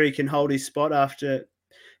 hopefully Weary can hold his spot after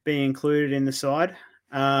being included in the side.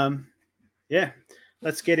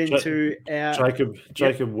 Let's get into our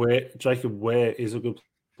Jacob Ware is a good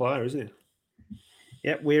player, isn't he?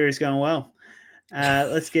 Yep, Weary's going well.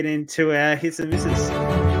 Let's get into our hits and misses.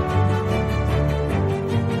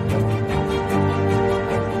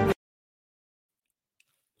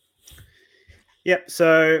 Yep,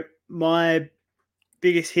 so my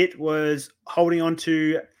biggest hit was holding on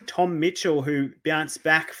to Tom Mitchell, who bounced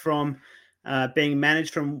back from being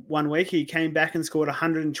managed from 1 week. He came back and scored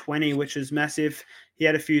 120, which was massive. He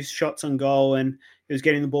had a few shots on goal and he was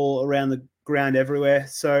getting the ball around the ground everywhere.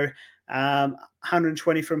 So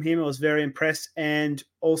 120 from him. I was very impressed. And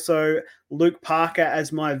also Luke Parker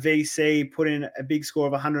as my VC put in a big score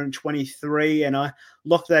of 123, and I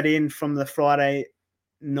locked that in from the Friday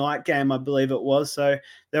night game, I believe it was. So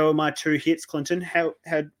they were my 2 hits. Clinton, how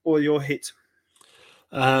all your hits?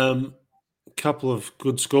 Couple of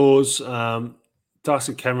good scores.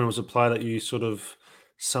 Darcy Cameron was a player that you sort of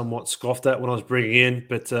somewhat scoffed at when I was bringing in,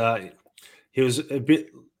 but he was a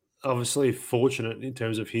bit obviously fortunate in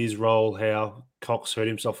terms of his role, how Cox hurt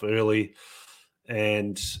himself early,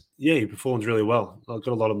 and he performed really well. I got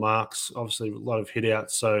a lot of marks, obviously a lot of hit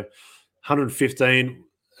outs. So 115,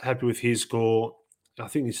 happy with his score. I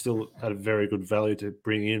think he still had a very good value to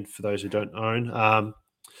bring in for those who don't own.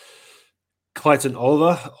 Clayton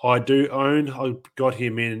Oliver, I do own. I got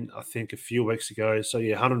him in, I think, a few weeks ago. So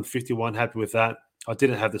 151, happy with that. I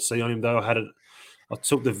didn't have the C on him though. I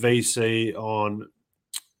took the VC on.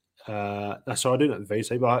 I didn't have the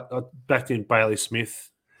VC, but I backed in Bailey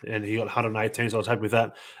Smith, and he got 118. So I was happy with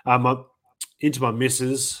that. Into my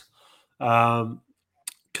misses,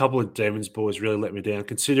 couple of Demons boys really let me down,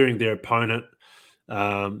 considering their opponent.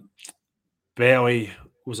 Bowie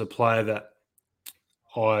was a player that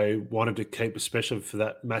I wanted to keep, especially for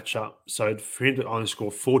that matchup. So for him to only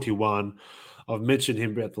score 41, I've mentioned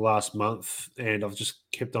him about the last month, and I've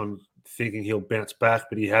just kept on thinking he'll bounce back,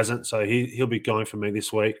 but he hasn't. So he'll be going for me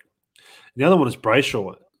this week. And the other one is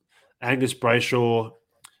Brayshaw. Angus Brayshaw.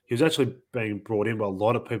 He was actually being brought in by a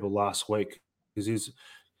lot of people last week because he's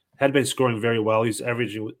had been scoring very well. His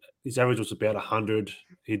average was about 100.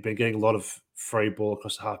 He'd been getting a lot of free ball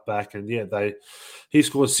across the half back, and he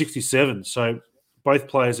scored 67. So both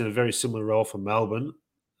players in a very similar role for Melbourne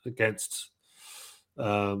against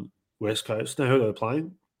West Coast. Know who they were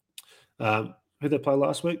playing? Who did they play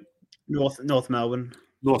last week? North Melbourne.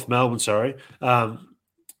 North Melbourne, sorry.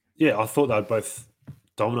 I thought they'd both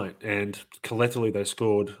dominate, and collectively they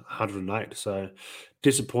scored 108. So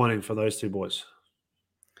disappointing for those two boys.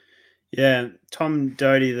 Yeah, Tom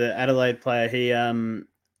Doty, the Adelaide player, he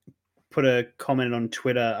put a comment on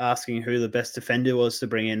Twitter asking who the best defender was to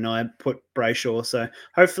bring in. And I put Brayshaw, so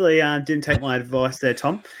hopefully didn't take my advice there,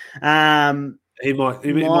 Tom. He might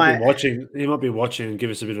be watching. He might be watching and give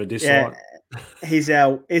us a bit of a dislike.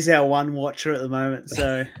 Yeah, he's our one watcher at the moment.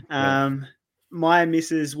 So my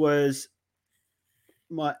missus was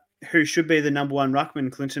who should be the number one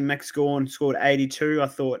ruckman, Clinton. Max Gawn scored 82. I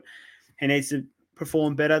thought he needs to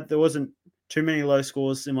perform better. There wasn't too many low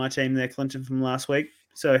scores in my team there, Clinton, from last week.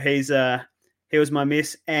 So he was my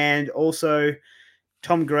miss. And also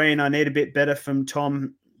Tom Green, I need a bit better from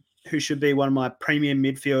Tom, who should be one of my premium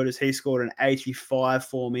midfielders. He scored an 85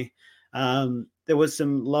 for me. There was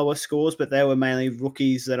some lower scores, but they were mainly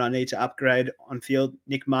rookies that I need to upgrade on field.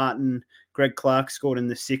 Nick Martin, Greg Clark scored in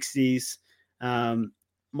the 60s.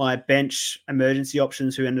 My bench emergency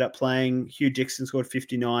options who ended up playing, Hugh Dixon scored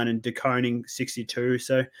 59 and De Koning 62.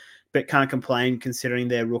 So, but can't complain considering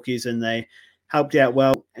they're rookies, and they helped out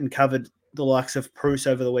well and covered the likes of Bruce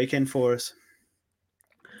over the weekend for us.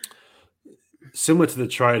 Similar to the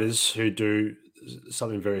traders who do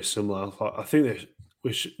something very similar, I think that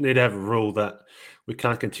we need to have a rule that we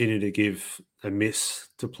can't continue to give a miss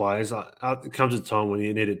to players. It comes a time when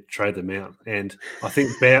you need to trade them out. And I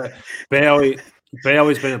think Bowie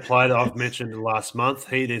Bowie's been a player that I've mentioned last month.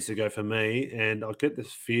 He needs to go for me, and I get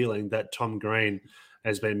this feeling that Tom Green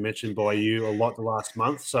has been mentioned by you a lot the last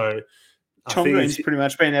month. So I Tom think Green's pretty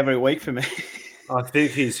much been every week for me.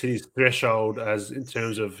 he's hit his threshold as in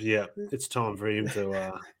terms of it's time for him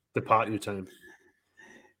to depart your team.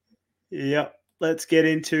 Yep. Let's get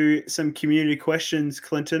into some community questions,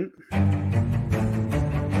 Clinton.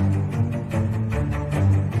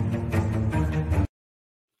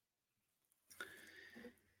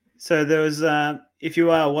 So there was, if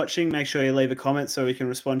you are watching, make sure you leave a comment so we can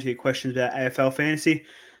respond to your questions about AFL fantasy.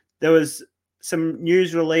 There was some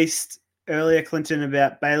news released earlier, Clinton,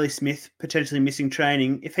 about Bailey Smith potentially missing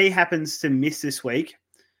training. If he happens to miss this week,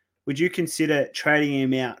 would you consider trading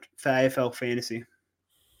him out for AFL fantasy?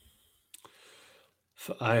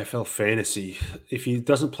 For AFL fantasy, if he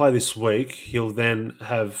doesn't play this week, he'll then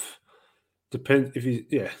have then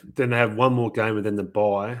they have one more game and then the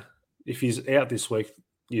bye. If he's out this week,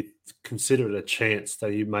 you consider it a chance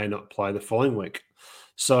that he may not play the following week.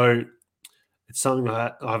 So it's something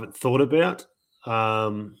I haven't thought about.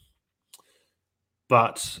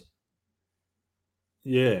 But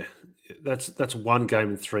yeah, that's one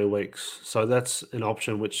game in 3 weeks. So that's an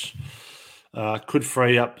option which could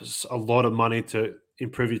free up a lot of money to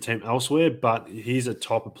improve your team elsewhere. But he's a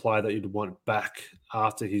type of player that you'd want back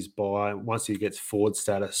after his bye once he gets forward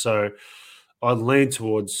status. So I'd lean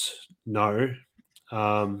towards no.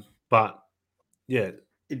 But yeah,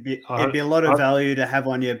 it'd be a lot of value to have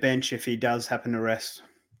on your bench if he does happen to rest.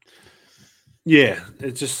 Yeah,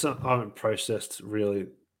 it's just I haven't processed really.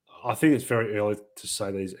 I think it's very early to say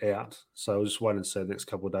that he's out, so I'll just wait and see the next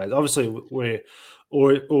couple of days. Obviously, we're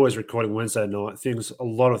always recording Wednesday night. A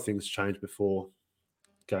lot of things change before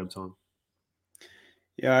game time.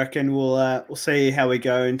 Yeah, I reckon we'll see how we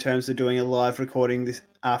go in terms of doing a live recording this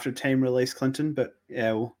after team release, Clinton. But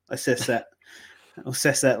yeah, we'll assess that. We'll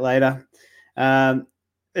assess that later.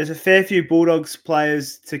 There's a fair few Bulldogs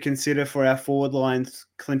players to consider for our forward lines,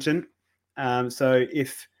 Clinton. So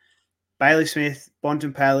if Bailey Smith,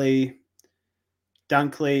 Bontempelli,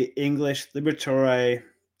 Dunkley, English, Liberatore,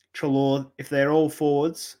 Treloar, if they're all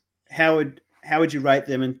forwards, how would you rate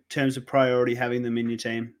them in terms of priority having them in your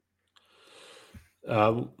team?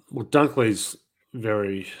 Well, Dunkley's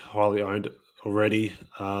very highly owned already.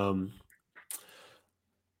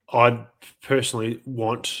 I'd personally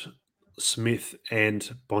want Smith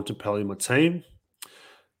and Bontempelli in my team.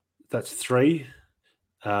 That's 3.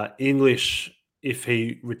 English, if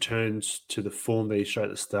he returns to the form that he showed at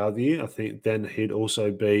the start of the year, I think then he'd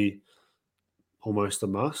also be almost a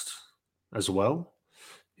must as well,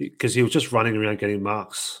 because he was just running around getting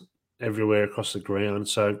marks everywhere across the ground.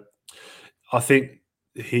 So I think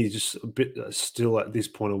he's just a bit still at this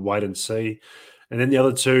point of wait and see. And then the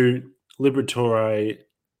other 2, Liberatore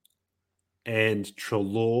and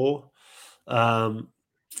Treloar.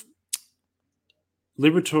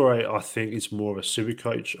 Liberatore, I think, is more of a super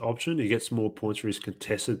coach option. He gets more points for his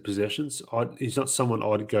contested possessions. He's not someone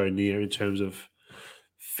I'd go near in terms of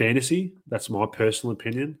fantasy. That's my personal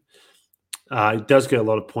opinion. He does get a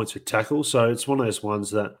lot of points for tackle, so it's one of those ones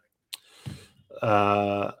that,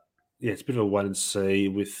 it's a bit of a wait and see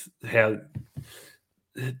with how.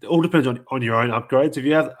 It all depends on your own upgrades. If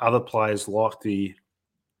you have other players like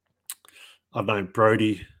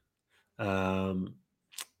Brody,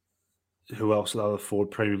 who else are the other forward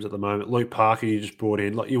premiums at the moment? Luke Parker, you just brought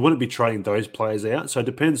in. Like, you wouldn't be trading those players out. So it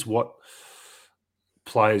depends what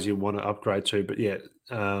players you want to upgrade to. But yeah,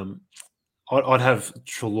 I'd have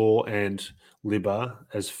Treloar and Libba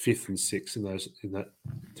as 5th and 6th in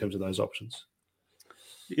terms of those options.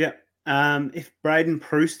 Yeah. If Braden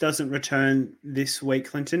Preuss doesn't return this week,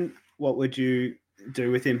 Clinton, what would you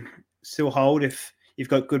do with him? Still hold if you've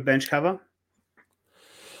got good bench cover?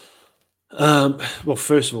 Well,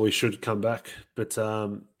 first of all, he should come back. But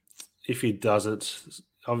if he doesn't,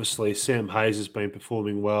 obviously Sam Hayes has been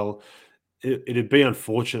performing well. It'd be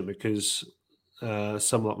unfortunate because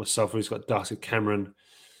someone like myself who's got Darcy Cameron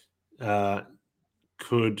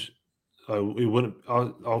could be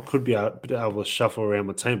able to shuffle around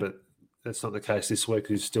my team, but that's not the case this week.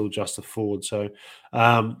 He's still just a forward. So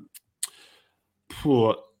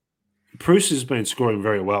Preuss has been scoring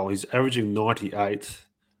very well. He's averaging 98.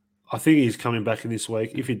 I think he's coming back in this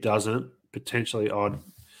week. If he doesn't, potentially I'd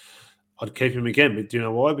keep him again. But do you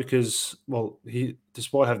know why? Because, well, he,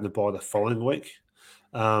 despite having to buy the following week,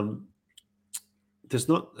 there's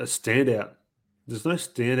not a standout. There's no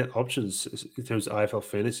standout options in terms of AFL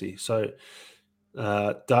fantasy. So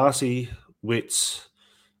Darcy, Witts,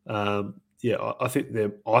 I think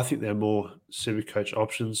they're more super coach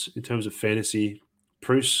options in terms of fantasy.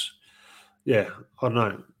 Preuss, I don't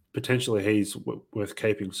know. potentially he's worth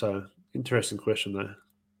keeping. So interesting question there.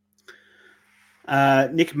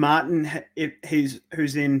 Nick Martin,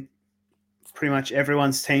 who's in pretty much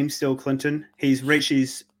everyone's team still, Clinton. He's reached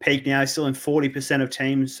his peak now. He's still in 40% of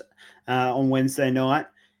teams on Wednesday night.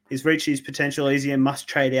 He's reached his potential. Easy and must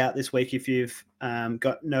trade out this week if you've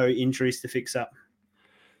got no injuries to fix up.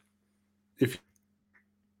 If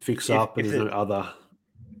up and there's no other.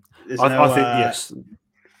 I think yes.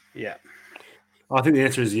 Yeah. I think the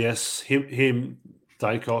answer is yes. Him,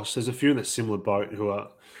 Daicos. There's a few in a similar boat who are,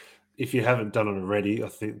 if you haven't done it already, I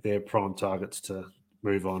think they're prime targets to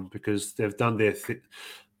move on because they've done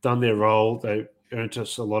their role. They earned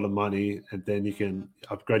us a lot of money, and then you can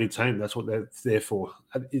upgrade your team. That's what they're there for.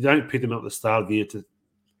 You don't pick them up at the start of the year to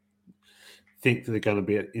think that they're going to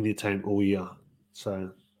be in your team all year.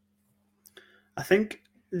 So, I think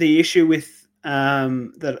the issue with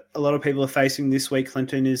that a lot of people are facing this week,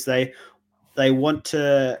 Clinton, is they want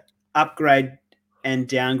to upgrade and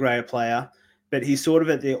downgrade a player, but he's sort of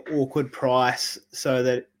at the awkward price, so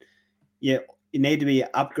that you need to be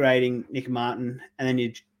upgrading Nick Martin, and then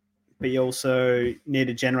you also need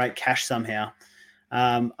to generate cash somehow.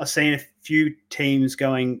 I've seen a few teams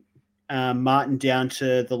going Martin down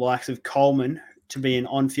to the likes of Coleman to be an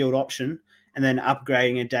on-field option, and then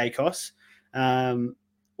upgrading a Daicos.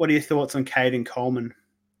 What are your thoughts on Caden Coleman?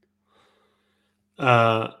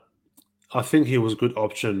 I think he was a good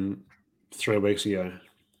option 3 weeks ago.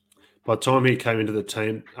 By the time he came into the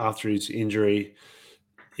team after his injury,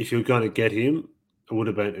 if you're going to get him, it would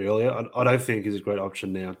have been earlier. I don't think he's a great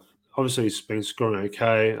option now. Obviously, he's been scoring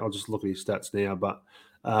okay. I'll just look at his stats now, but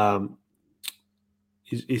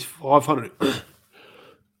he's 500.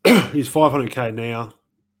 He's 500k now.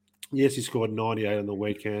 Yes, he scored 98 on the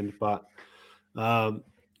weekend, but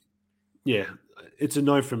yeah, it's a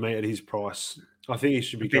no from me at his price. I think he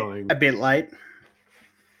should be going a bit late.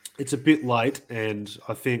 It's a bit late, and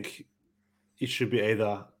I think it should be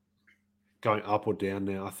either going up or down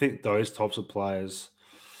now. I think those types of players,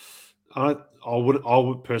 I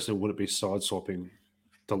would personally wouldn't be side swapping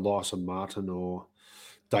the loss of Martin or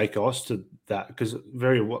Daicos to that because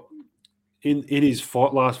in his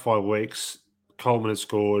last 5 weeks, Coleman has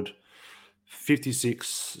scored 56,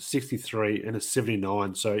 63, and a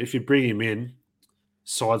 79. So if you bring him in,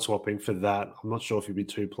 side swapping for that, I'm not sure if he'd be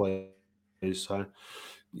too pleased. So,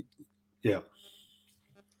 yeah.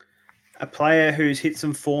 A player who's hit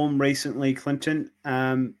some form recently, Clinton.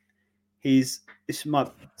 This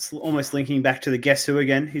might almost linking back to the Guess Who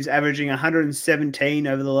again. He's averaging 117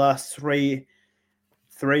 over the last three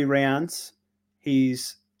rounds.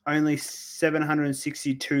 He's only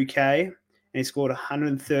 762k, and he scored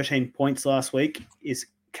 113 points last week. Is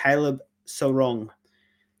Caleb Sarong?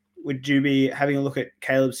 Would you be having a look at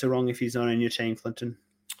Caleb Sarong if he's not on your team, Clinton?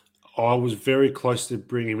 I was very close to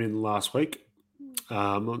bringing him in last week.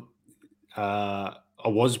 I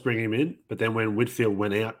was bringing him in, but then when Whitfield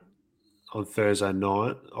went out on Thursday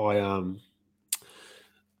night,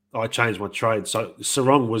 I changed my trade. So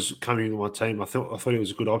Sarong was coming into my team. I thought he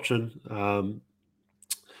was a good option. I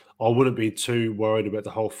wouldn't be too worried about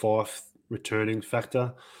the whole Fife returning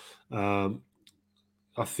factor. I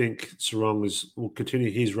think Sarong will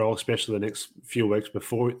continue his role, especially the next few weeks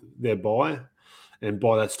before their bye. And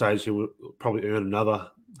by that stage, he will probably earn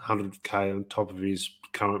another 100k on top of his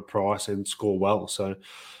current price and score well. So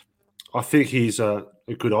I think he's a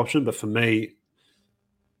good option. But for me,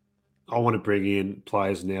 I want to bring in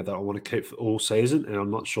players now that I want to keep for all season. And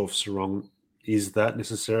I'm not sure if Sarong is that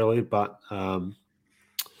necessarily. But,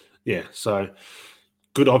 yeah, so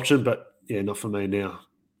good option. But, yeah, not for me now.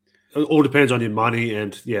 It all depends on your money,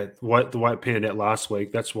 and the way it panned out last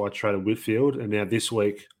week, that's why I traded Whitfield. And now this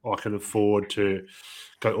week, I can afford to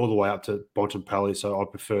go all the way up to Bontempelli, so I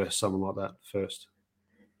prefer someone like that first.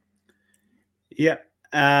 Yeah.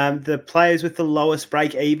 The players with the lowest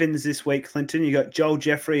break evens this week, Clinton, you got Joel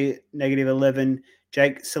Jeffrey, -11,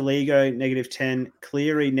 Jake Saligo, -10,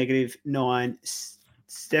 Cleary, -9,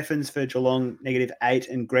 Stephens for Geelong, -8,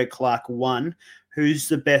 and Greg Clark, 1. Who's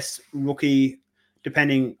the best rookie,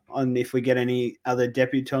 depending on if we get any other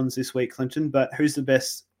debutants this week, Clinton, but who's the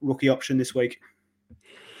best rookie option this week?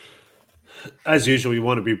 As usual, you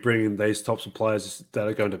want to be bringing these types of players that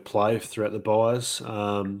are going to play throughout the buys.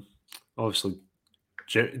 Obviously,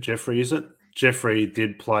 Jeffrey, is it? Jeffrey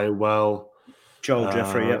did play well. Joel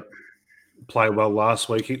Jeffrey, yep. Played well last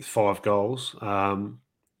week, hit 5 goals.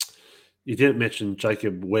 You didn't mention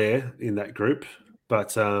Jacob Ware in that group,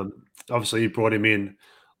 but obviously you brought him in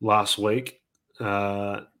last week.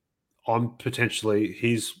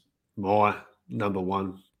 He's my number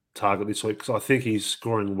one target this week because I think he's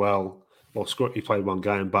scoring well. Well, he played one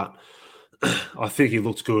game, but I think he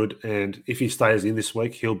looks good, and if he stays in this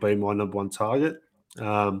week, he'll be my number one target.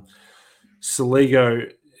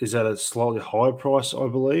 Saligo is at a slightly higher price, I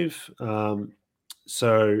believe.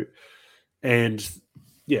 And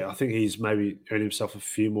yeah, I think he's maybe earned himself a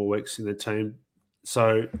few more weeks in the team.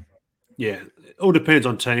 So yeah, it all depends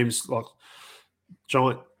on teams. Like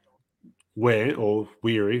Giant Ware or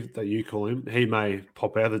Weary that you call him, he may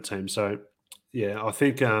pop out of the team. So yeah, I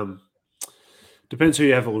think depends who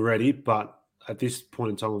you have already, but at this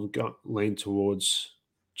point in time, I'm going to lean towards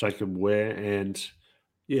Jacob Ware. And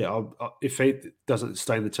yeah, if he doesn't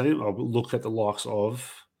stay in the team, I'll look at the likes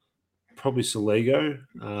of probably Saligo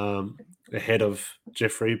ahead of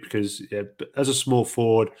Jeffrey because yeah, as a small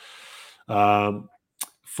forward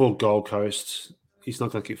for Gold Coast, he's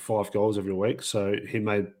not going to kick 5 goals every week. So he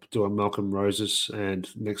may do a Malcolm Roses and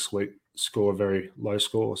next week score a very low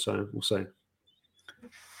score. So we'll see.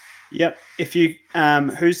 Yep. If you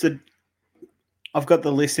I've got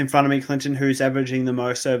the list in front of me, Clinton, who's averaging the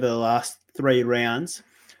most over the last 3 rounds.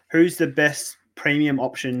 Who's the best premium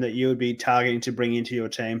option that you would be targeting to bring into your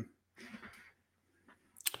team?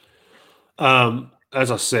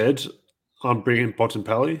 As I said, I'm bringing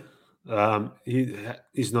Bontempelli.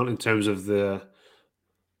 He's not in terms of the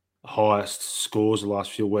highest scores the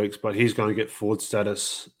last few weeks, but he's going to get forward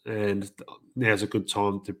status, and now's a good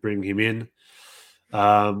time to bring him in.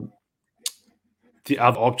 The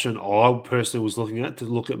other option I personally was looking at to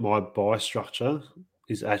look at my buy structure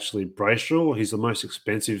is actually Brayshaw. He's the most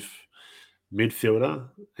expensive midfielder.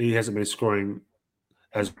 He hasn't been scoring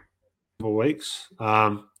as many weeks.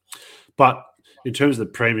 But in terms of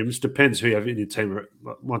the premiums, depends who you have in your team.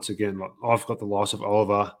 Once again, like I've got the loss of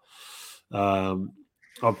Oliver.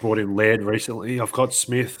 I've brought in Laird recently. I've got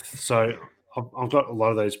Smith. So I've got a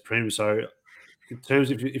lot of those premiums. So in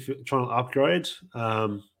terms of if you're trying to upgrade,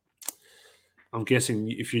 I'm guessing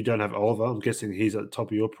if you don't have Oliver, I'm guessing he's at the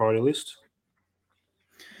top of your priority list.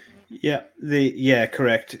 Yeah,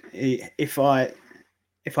 correct. If I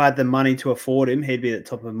had the money to afford him, he'd be at the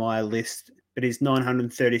top of my list. But he's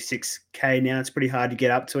 936k now. It's pretty hard to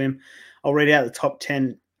get up to him. I'll read out the top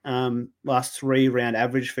 10 last 3 round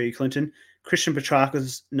average for you, Clinton. Christian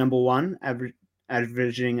Petrarca's number 1,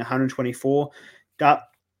 averaging 124.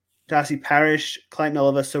 Darcy Parish, Clayton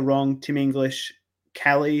Oliver, Sarong, Tim English,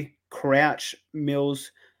 Callie, Crouch,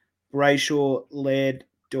 Mills, Brayshaw, Laird,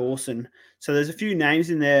 Dawson. So there's a few names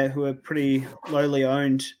in there who are pretty lowly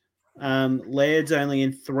owned. Laird's only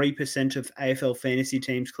in 3% of AFL fantasy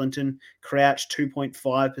teams, Clinton. Crouch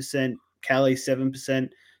 2.5%, Callie 7%,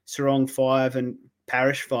 Sarong 5%, and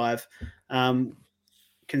Parish 5%.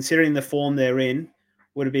 Considering the form they're in,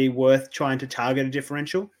 would it be worth trying to target a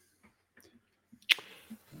differential?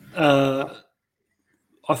 I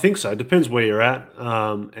think so. It depends where you're at.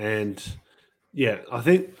 And yeah, I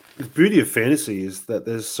think the beauty of fantasy is that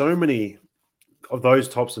there's so many of those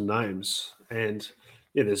types of names. And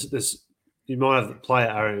yeah, there's you might have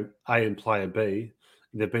player A and player B.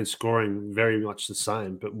 And they've been scoring very much the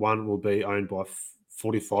same, but one will be owned by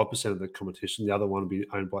 45% of the competition. The other one will be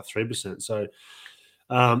owned by 3%. So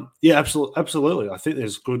yeah, absolutely. I think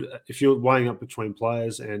there's good if you're weighing up between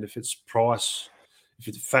players and if it's price, if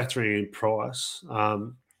it's factoring in price,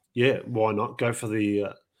 yeah, why not go for the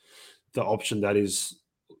option that is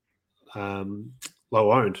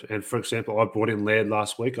low owned? And for example, I brought in Laird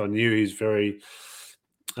last week. I knew he's very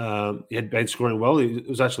he had been scoring well. It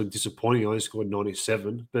was actually disappointing. I only scored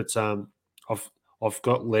 97, but I've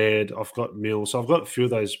got Laird, I've got Mills, so I've got a few of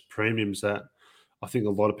those premiums that I think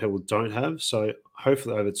a lot of people don't have. So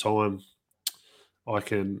hopefully over time, I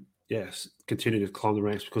can continue to climb the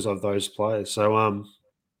ranks because of those players. So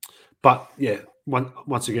but yeah,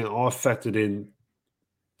 once again, I factored in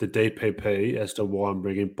the DPP as to why I'm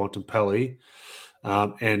bringing Bontempelli,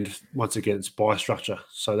 and once again, it's buy structure.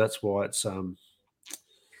 So that's why it's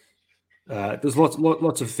there's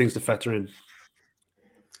lots of things to factor in.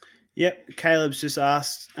 Yep, Caleb's just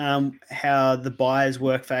asked how the buyers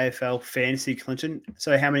work for AFL fantasy, Clinton.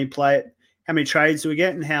 So how many trades do we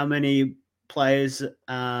get, and how many players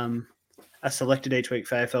are selected each week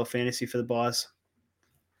for AFL fantasy for the buyers?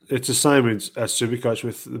 It's the same as Supercoach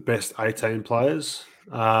with the best 18 players,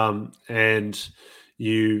 and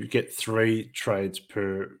you get 3 trades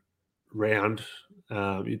per round.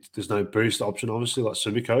 There's no boost option, obviously, like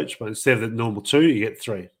Supercoach, but instead of the normal 2, you get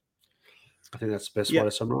 3. I think that's the best way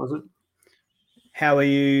to summarise it. How are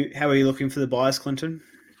you looking for the buyers, Clinton?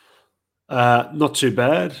 Not too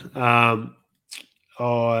bad. The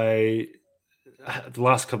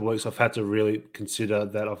last couple of weeks, I've had to really consider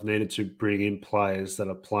that I've needed to bring in players that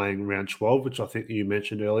are playing round 12, which I think you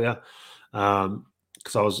mentioned earlier.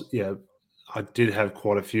 Because I did have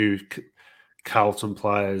quite a few Carlton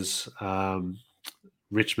players,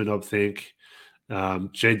 Richmond, I think,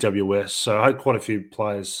 GWS. So I had quite a few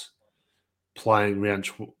players playing I had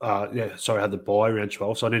the bye round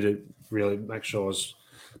 12. So I need to really make sure I was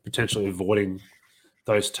potentially avoiding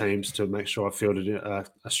those teams to make sure I fielded a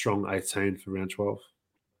strong 18 for round 12.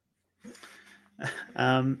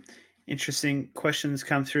 Interesting questions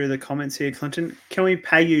come through the comments here, Clinton. Can we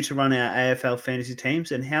pay you to run our AFL fantasy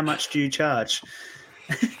teams, and how much do you charge?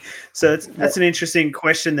 So that's an interesting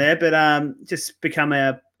question there, but just become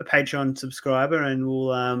a Patreon subscriber, and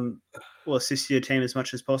we'll assist your team as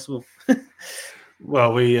much as possible.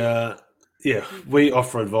 Well, we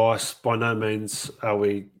offer advice. By no means are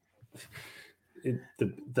we. We're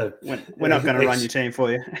not going to run your team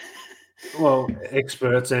for you. Well,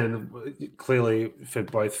 experts, and clearly for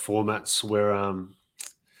both formats, where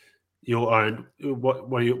your own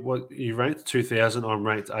what you ranked 2,000, I'm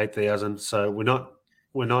ranked 8,000. So we're not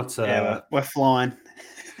we're flying.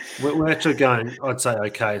 We're actually going, I'd say,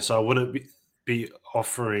 okay. So I wouldn't be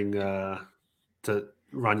offering to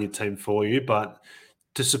run your team for you, but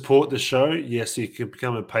to support the show, yes, you can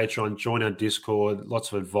become a Patreon, join our Discord,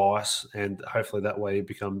 lots of advice, and hopefully that way you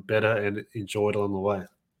become better and enjoy it along the way.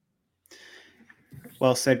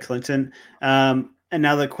 Well said, Clinton.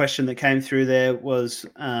 Another question that came through there was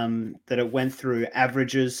that it went through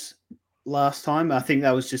averages last time. I think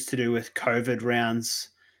that was just to do with COVID rounds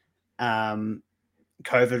that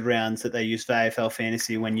they use for AFL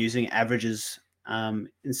fantasy when using averages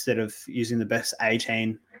instead of using the best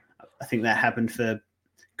 18. I think that happened for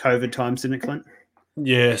COVID times, didn't it, Clint?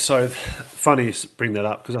 Yeah, so funny you bring that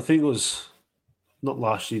up because I think it was not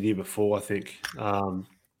last year, the year before, I think.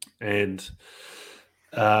 And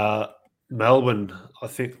Melbourne, I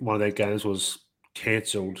think one of their games was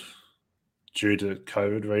cancelled due to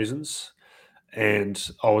COVID reasons. And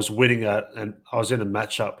I was winning and I was in a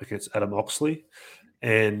matchup against Adam Oxley,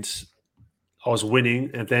 and I was winning,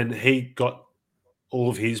 and then he got all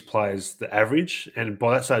of his players the average, and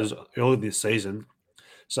by that stage, it was early this season.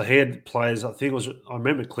 So he had players, I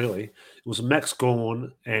remember clearly, it was Max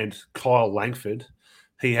Gawn and Kyle Langford.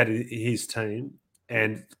 He had his team,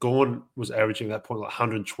 and Gawn was averaging at that point like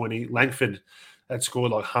 120. Langford had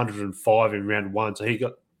scored like 105 in round one.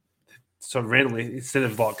 So randomly, instead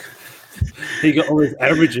of like, he got all his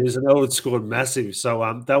averages and all had scored massive.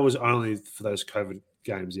 So that was only for those COVID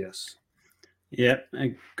games, yes. Yeah,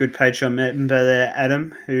 a good Patreon member there,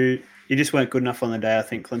 Adam, who you just weren't good enough on the day, I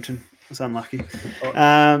think, Clinton. Was unlucky.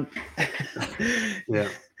 Yeah.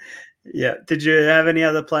 Yeah. Did you have any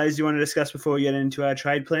other players you want to discuss before we get into our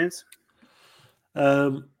trade plans?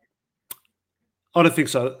 I don't think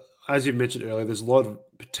so. As you mentioned earlier, there's a lot of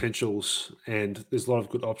potentials and there's a lot of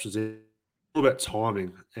good options. It's all about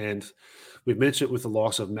timing. And we've mentioned it with the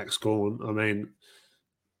loss of Max Gawn. I mean,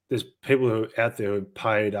 there's people who are out there who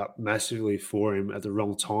paid up massively for him at the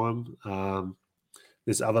wrong time.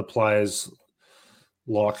 There's other players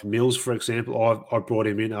like Mills, for example. I brought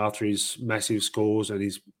him in after his massive scores, and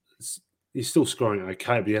he's still scoring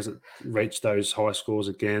okay, but he hasn't reached those high scores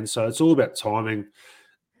again. So it's all about timing,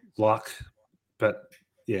 luck. But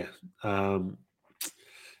yeah, I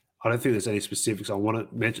don't think there's any specifics I want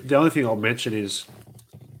to mention. The only thing I'll mention is,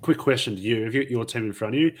 quick question to you. If you got your team in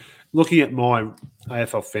front of you, looking at my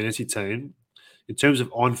AFL fantasy team, in terms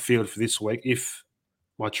of on-field for this week, if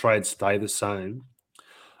my trades stay the same,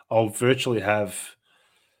 I'll virtually have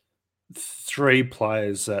 3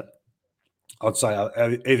 players that I'd say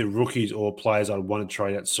are either rookies or players I'd want to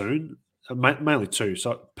trade out soon. Mainly 2.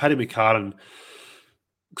 So Paddy McCartan,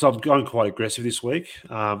 because I'm going quite aggressive this week,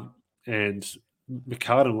 and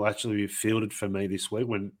McCartan will actually be fielded for me this week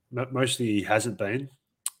when mostly he hasn't been.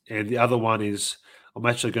 And the other one is I'm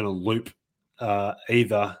actually going to loop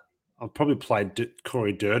either. I'll probably play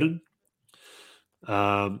Corey Durden.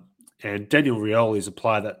 And Daniel Rioli is a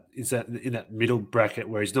player that is in that middle bracket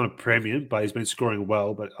where he's not a premium, but he's been scoring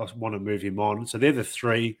well, but I want to move him on. So they're the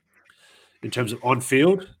 3 in terms of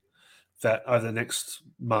on-field that over the next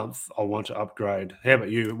month I want to upgrade. How about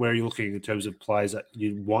you? Where are you looking in terms of players that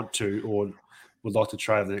you want to or would like to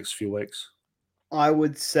trade over the next few weeks? I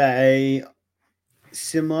would say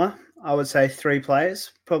similar. I would say 3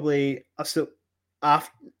 players. Probably so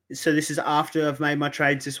this is after I've made my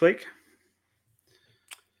trades this week?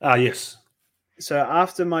 Yes. So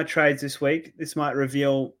after my trades this week, this might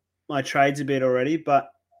reveal my trades a bit already, but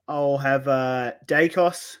I'll have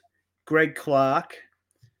Dacos, Greg Clark,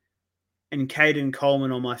 and Caden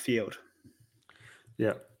Coleman on my field.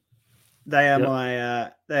 Yeah. They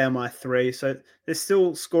are my 3. So they're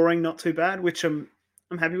still scoring not too bad, which I'm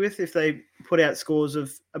happy with. If they put out scores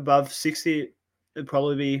of above 60, it'd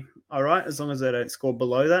probably be all right, as long as they don't score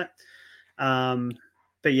below that.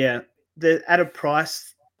 But yeah, they're at a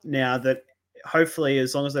price now that hopefully,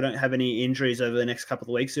 as long as they don't have any injuries over the next couple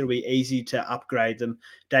of weeks, it'll be easy to upgrade them.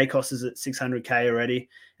 Dacos is at 600k already,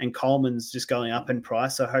 and Coleman's just going up in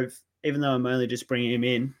price. So hope, even though I'm only just bringing him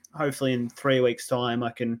in, hopefully in 3 weeks' time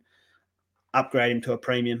I can upgrade him to a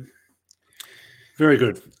premium. Very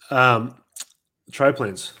good. Trade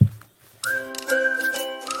plans.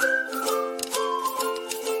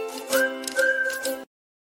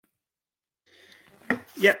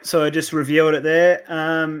 Yep, so I just revealed it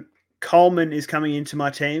there. Coleman is coming into my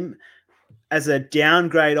team as a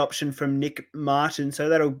downgrade option from Nick Martin. So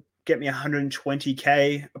that'll get me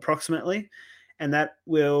 120k approximately. And that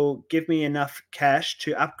will give me enough cash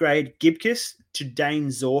to upgrade Gibkiss to Dane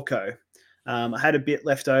Zorko. I had a bit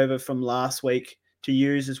left over from last week to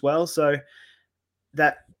use as well. So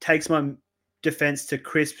that takes my defense to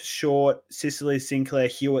Crisp, Short, Sicily, Sinclair,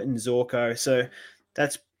 Hewitt, and Zorko. So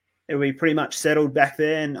it'll be pretty much settled back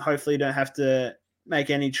there, and hopefully don't have to make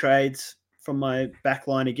any trades from my back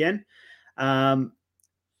line again.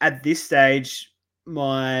 At this stage,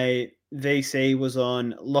 my VC was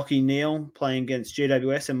on Lockie Neal playing against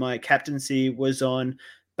GWS, and my captaincy was on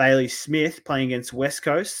Bailey Smith playing against West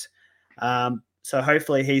Coast. So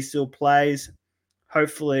hopefully he still plays.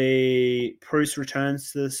 Hopefully Bruce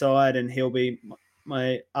returns to the side and he'll be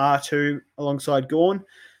my R2 alongside Gawn.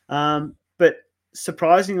 But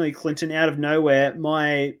surprisingly, Clinton, out of nowhere,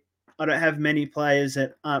 I don't have many players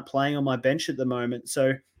that aren't playing on my bench at the moment.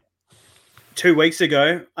 So 2 weeks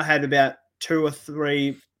ago, I had about 2 or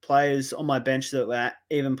 3 players on my bench that were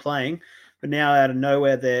even playing. But now out of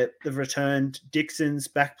nowhere, they've returned. Dixon's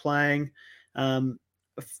back playing.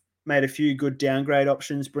 Made a few good downgrade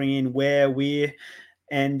options, bring in Weir.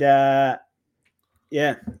 And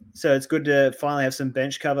yeah, so it's good to finally have some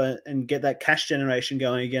bench cover and get that cash generation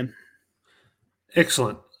going again.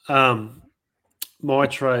 Excellent. My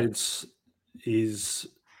trades is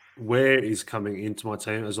Ware is coming into my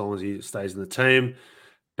team as long as he stays in the team.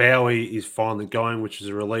 Bowie is finally going, which is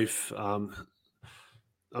a relief.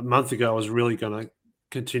 A month ago, I was really going to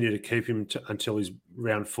continue to keep him until he's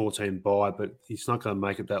round 14 bye, but he's not going to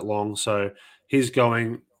make it that long. So he's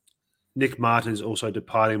going. Nick Martin is also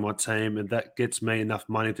departing my team, and that gets me enough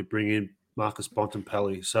money to bring in Marcus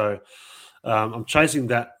Bontempelli. So I'm chasing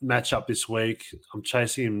that matchup this week. I'm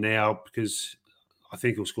chasing him now because I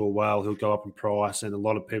think he'll score well. He'll go up in price, and a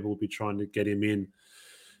lot of people will be trying to get him in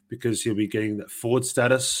because he'll be getting that forward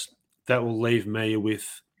status. That will leave me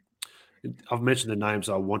with. I've mentioned the names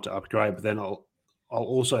I want to upgrade, but then I'll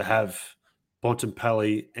also have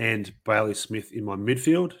Bontempelli and Bailey Smith in my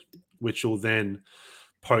midfield, which will then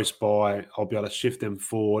post by. I'll be able to shift them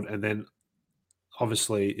forward, and then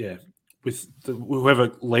obviously, yeah, with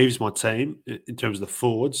whoever leaves my team in terms of the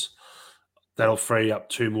forwards, that'll free up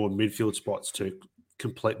 2 more midfield spots to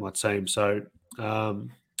complete my team. So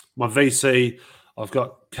my VC, I've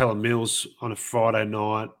got Callum Mills on a Friday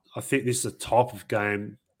night. I think this is a type of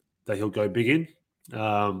game that he'll go big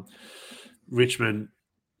in. Richmond,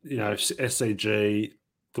 SCG,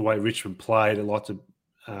 the way Richmond played, they like to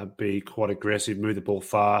be quite aggressive, move the ball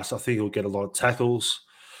fast. I think he'll get a lot of tackles.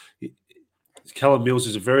 Callum Mills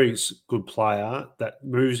is a very good player that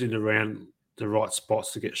moves in around the right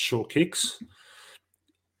spots to get short kicks.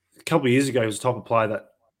 A couple of years ago, he was the type of player that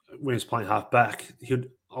when he was playing half back,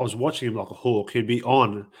 I was watching him like a hawk. He'd be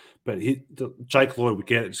on, but Jake Lloyd would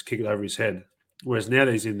get it, just kick it over his head. Whereas now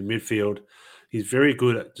that he's in the midfield, he's very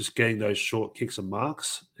good at just getting those short kicks and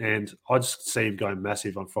marks. And I just see him going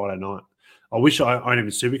massive on Friday night. I wish I owned him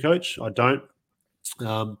in Supercoach. I don't.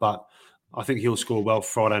 But I think he'll score well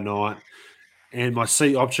Friday night. And my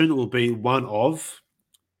C option will be one of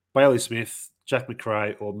Bailey Smith, Jack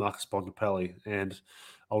Macrae, or Marcus Bontempelli. And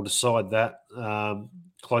I'll decide that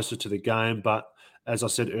closer to the game. But as I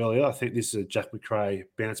said earlier, I think this is a Jack Macrae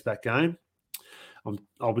bounce-back game.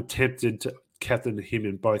 I'll be tempted to captain him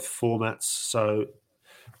in both formats.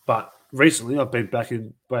 But recently I've been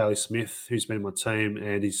backing Bailey Smith, who's been in my team,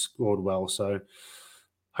 and he's scored well. So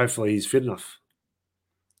hopefully he's fit enough.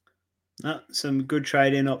 Some good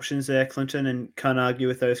trade-in options there, Clinton, and can't argue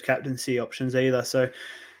with those captaincy options either. So,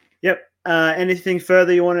 yep. Anything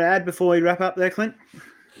further you want to add before we wrap up there, Clint?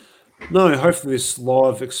 No, hopefully this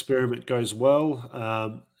live experiment goes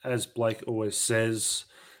well. As Blake always says,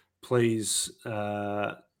 please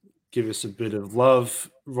give us a bit of love,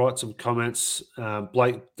 write some comments.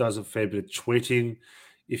 Blake does a fair bit of tweeting.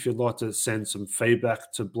 If you'd like to send some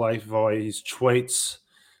feedback to Blake via his tweets,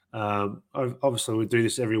 obviously we do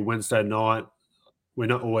this every Wednesday night. We're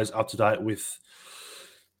not always up to date with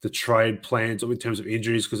the trade plans or in terms of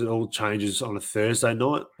injuries because it all changes on a Thursday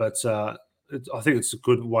night. But I think it's a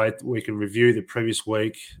good way we can review the previous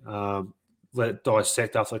week, let it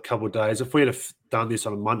dissect after a couple of days. If we had done this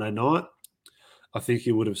on a Monday night, I think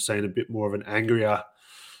you would have seen a bit more of an angrier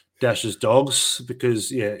Dash's Dogs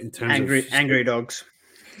because, in terms of angry dogs,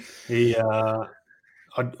 I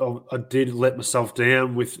did let myself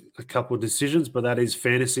down with a couple of decisions, but that is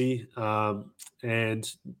fantasy,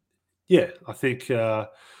 and I think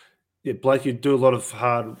Blake, you do a lot of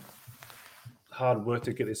hard work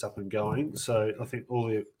to get this up and going. So I think all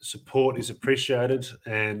the support is appreciated,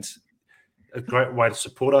 and a great way to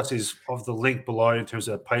support us is of the link below in terms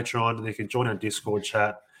of our Patreon, and you can join our Discord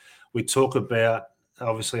chat. We talk about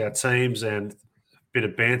obviously our teams and a bit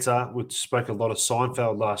of banter. We spoke a lot of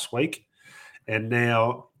Seinfeld last week, and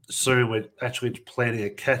now soon we're actually planning a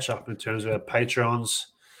catch up in terms of our Patrons.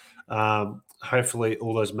 Hopefully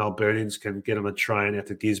all those Melburnians can get on a train out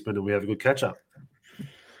to Gisborne and we have a good catch up.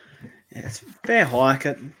 Yeah, it's a fair hike.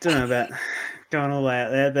 I don't know about going all the way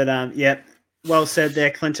out there, but well said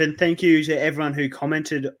there, Clinton. Thank you to everyone who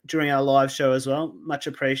commented during our live show as well. Much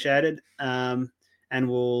appreciated. And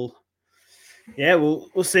we'll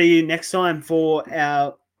see you next time for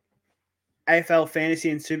our AFL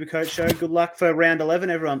Fantasy and Supercoach show. Good luck for round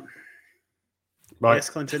 11, everyone. Right. Yes,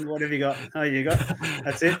 Clinton, what have you got? Oh, you got?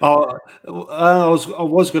 That's it? I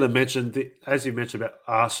was going to mention, as you mentioned about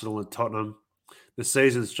Arsenal and Tottenham, the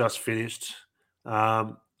season's just finished.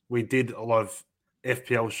 We did a lot of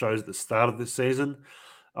FPL shows at the start of this season.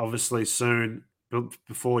 Obviously, soon,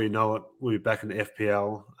 before you know it, we'll be back in the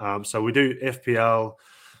FPL. So we do FPL,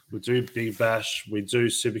 we do Big Bash, we do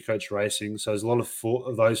Supercoach Racing. So there's a lot of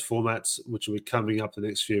those formats which will be coming up the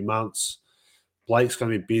next few months. Blake's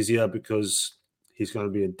going to be busier because he's going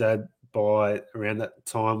to be a dad by around that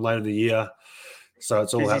time later in the year. So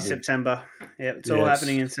it's all happening. September. Yeah, it's all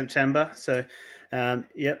happening in September. So,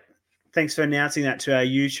 thanks for announcing that to our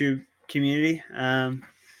YouTube community.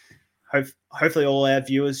 Hopefully all our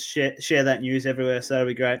viewers share that news everywhere, so that'll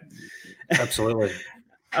be great. Absolutely.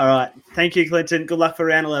 All right. Thank you, Clinton. Good luck for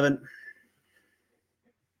round 11.